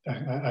just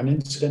an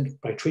incident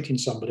by treating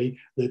somebody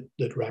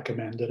that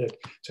recommended it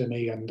to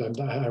me, and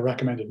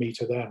recommended me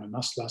to them, and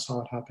that's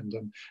how it happened.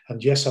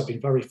 And yes, I've been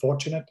very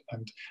fortunate,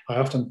 and I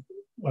often,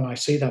 when I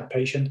see that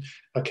patient,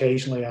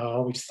 occasionally I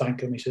always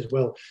thank him. He says,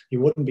 well, you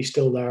wouldn't be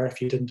still there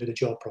if you didn't do the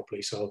job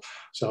properly. So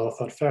I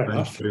thought, fair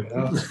enough.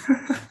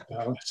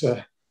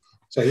 So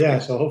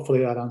hopefully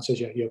that answers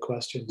your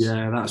questions.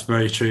 Yeah, that's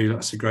very true.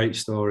 That's a great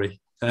story.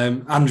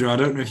 Andrew, I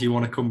don't know if you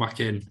want to come back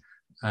in,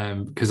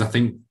 because I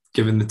think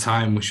given the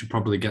time, we should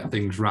probably get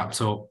things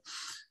wrapped up.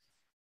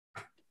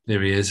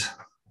 There he is.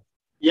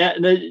 Yeah,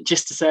 no,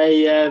 just to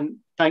say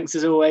thanks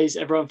as always,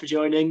 everyone, for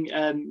joining.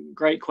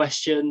 Great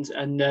questions,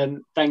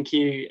 and thank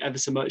you ever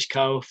so much,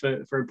 Carl,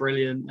 for a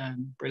brilliant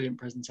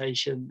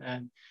presentation.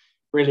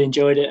 Really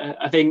enjoyed it.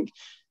 I think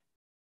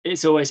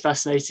it's always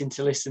fascinating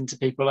to listen to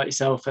people like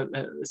yourself at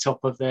the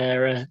top of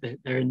their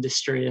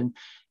industry, and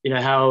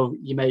how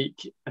you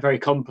make a very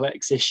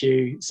complex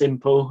issue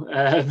simple,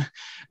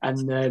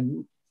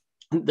 and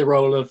the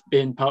role of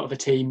being part of a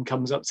team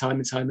comes up time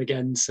and time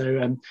again.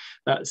 So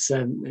that's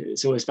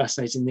it's always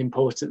fascinating, the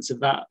importance of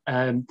that.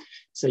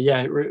 So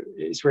yeah,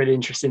 it's really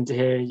interesting to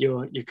hear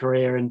your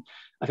career, and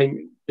I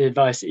think the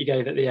advice that you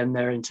gave at the end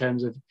there in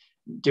terms of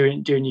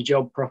doing your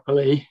job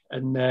properly,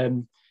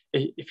 and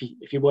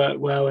if you work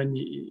well and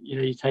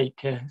you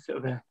take a sort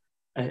of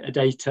a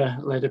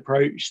data-led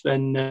approach,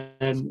 then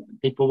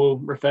people will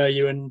refer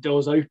you and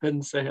doors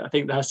open. So I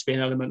think there has to be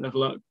an element of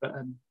luck, but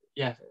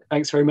yeah,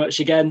 thanks very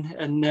much again,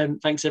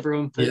 and thanks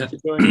everyone for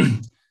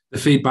joining. The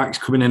feedback's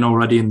coming in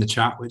already in the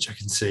chat, which I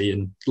can see,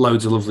 and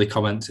loads of lovely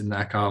comments in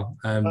there, Carl.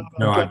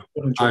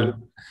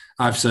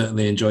 I've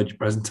certainly enjoyed your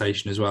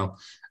presentation as well.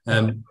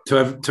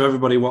 To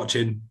everybody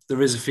watching,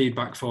 there is a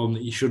feedback form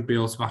that you should be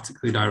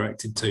automatically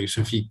directed to. So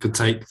if you could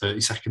take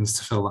 30 seconds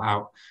to fill that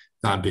out,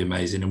 that'd be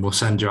amazing, and we'll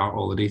send you out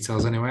all the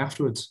details anyway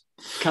afterwards.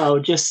 Carl,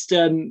 just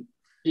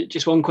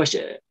one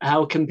question: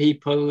 how can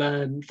people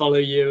follow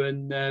you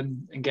and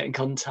get in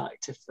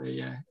contact if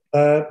they?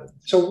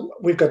 So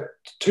we've got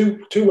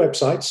two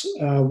websites.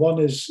 One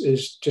is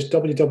just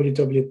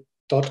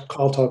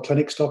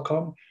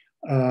www.carltoddclinics.com,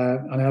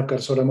 and I've got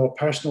a sort of more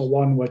personal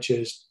one, which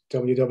is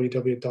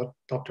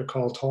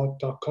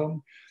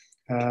www.drcarltodd.com.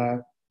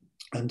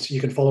 And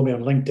you can follow me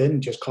on LinkedIn,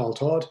 just Carl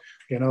Todd.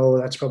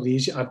 That's probably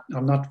easy.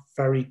 I'm not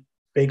very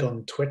big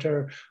on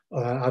Twitter.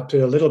 I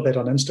do a little bit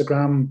on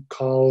Instagram,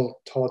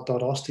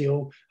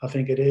 carltodd.osteo, I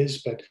think it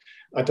is, but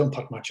I don't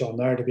put much on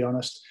there, to be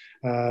honest.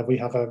 We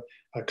have a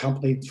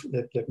company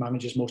that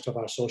manages most of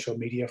our social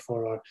media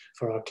for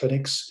our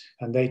clinics,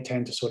 and they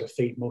tend to sort of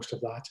feed most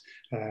of that.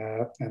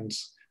 And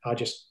I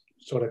just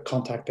sort of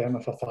contact them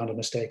if I find a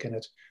mistake in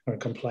it or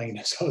complain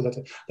so that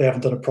they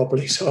haven't done it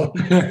properly. So,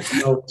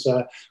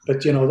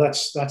 but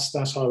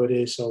that's how it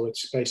is. So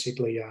it's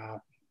basically,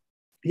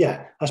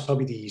 that's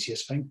probably the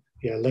easiest thing.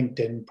 Yeah,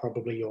 LinkedIn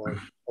probably, or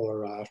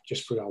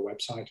just through our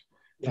website.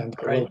 And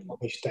I will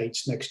publish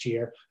dates next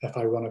year if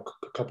I run a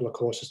couple of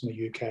courses in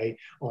the UK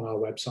on our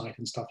website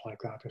and stuff like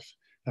that.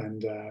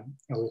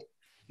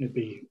 It'd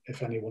be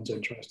if anyone's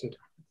interested.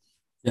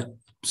 Yeah,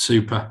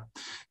 super.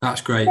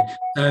 That's great.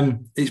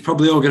 It's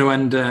probably all going to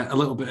end a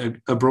little bit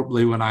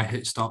abruptly when I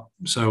hit stop.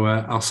 So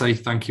I'll say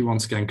thank you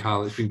once again,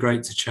 Carl. It's been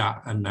great to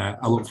chat, and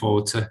I look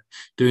forward to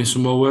doing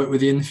some more work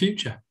with you in the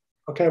future.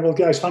 Okay, well,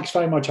 guys, thanks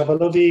very much. Have a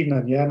lovely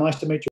evening. Yeah, nice to meet you.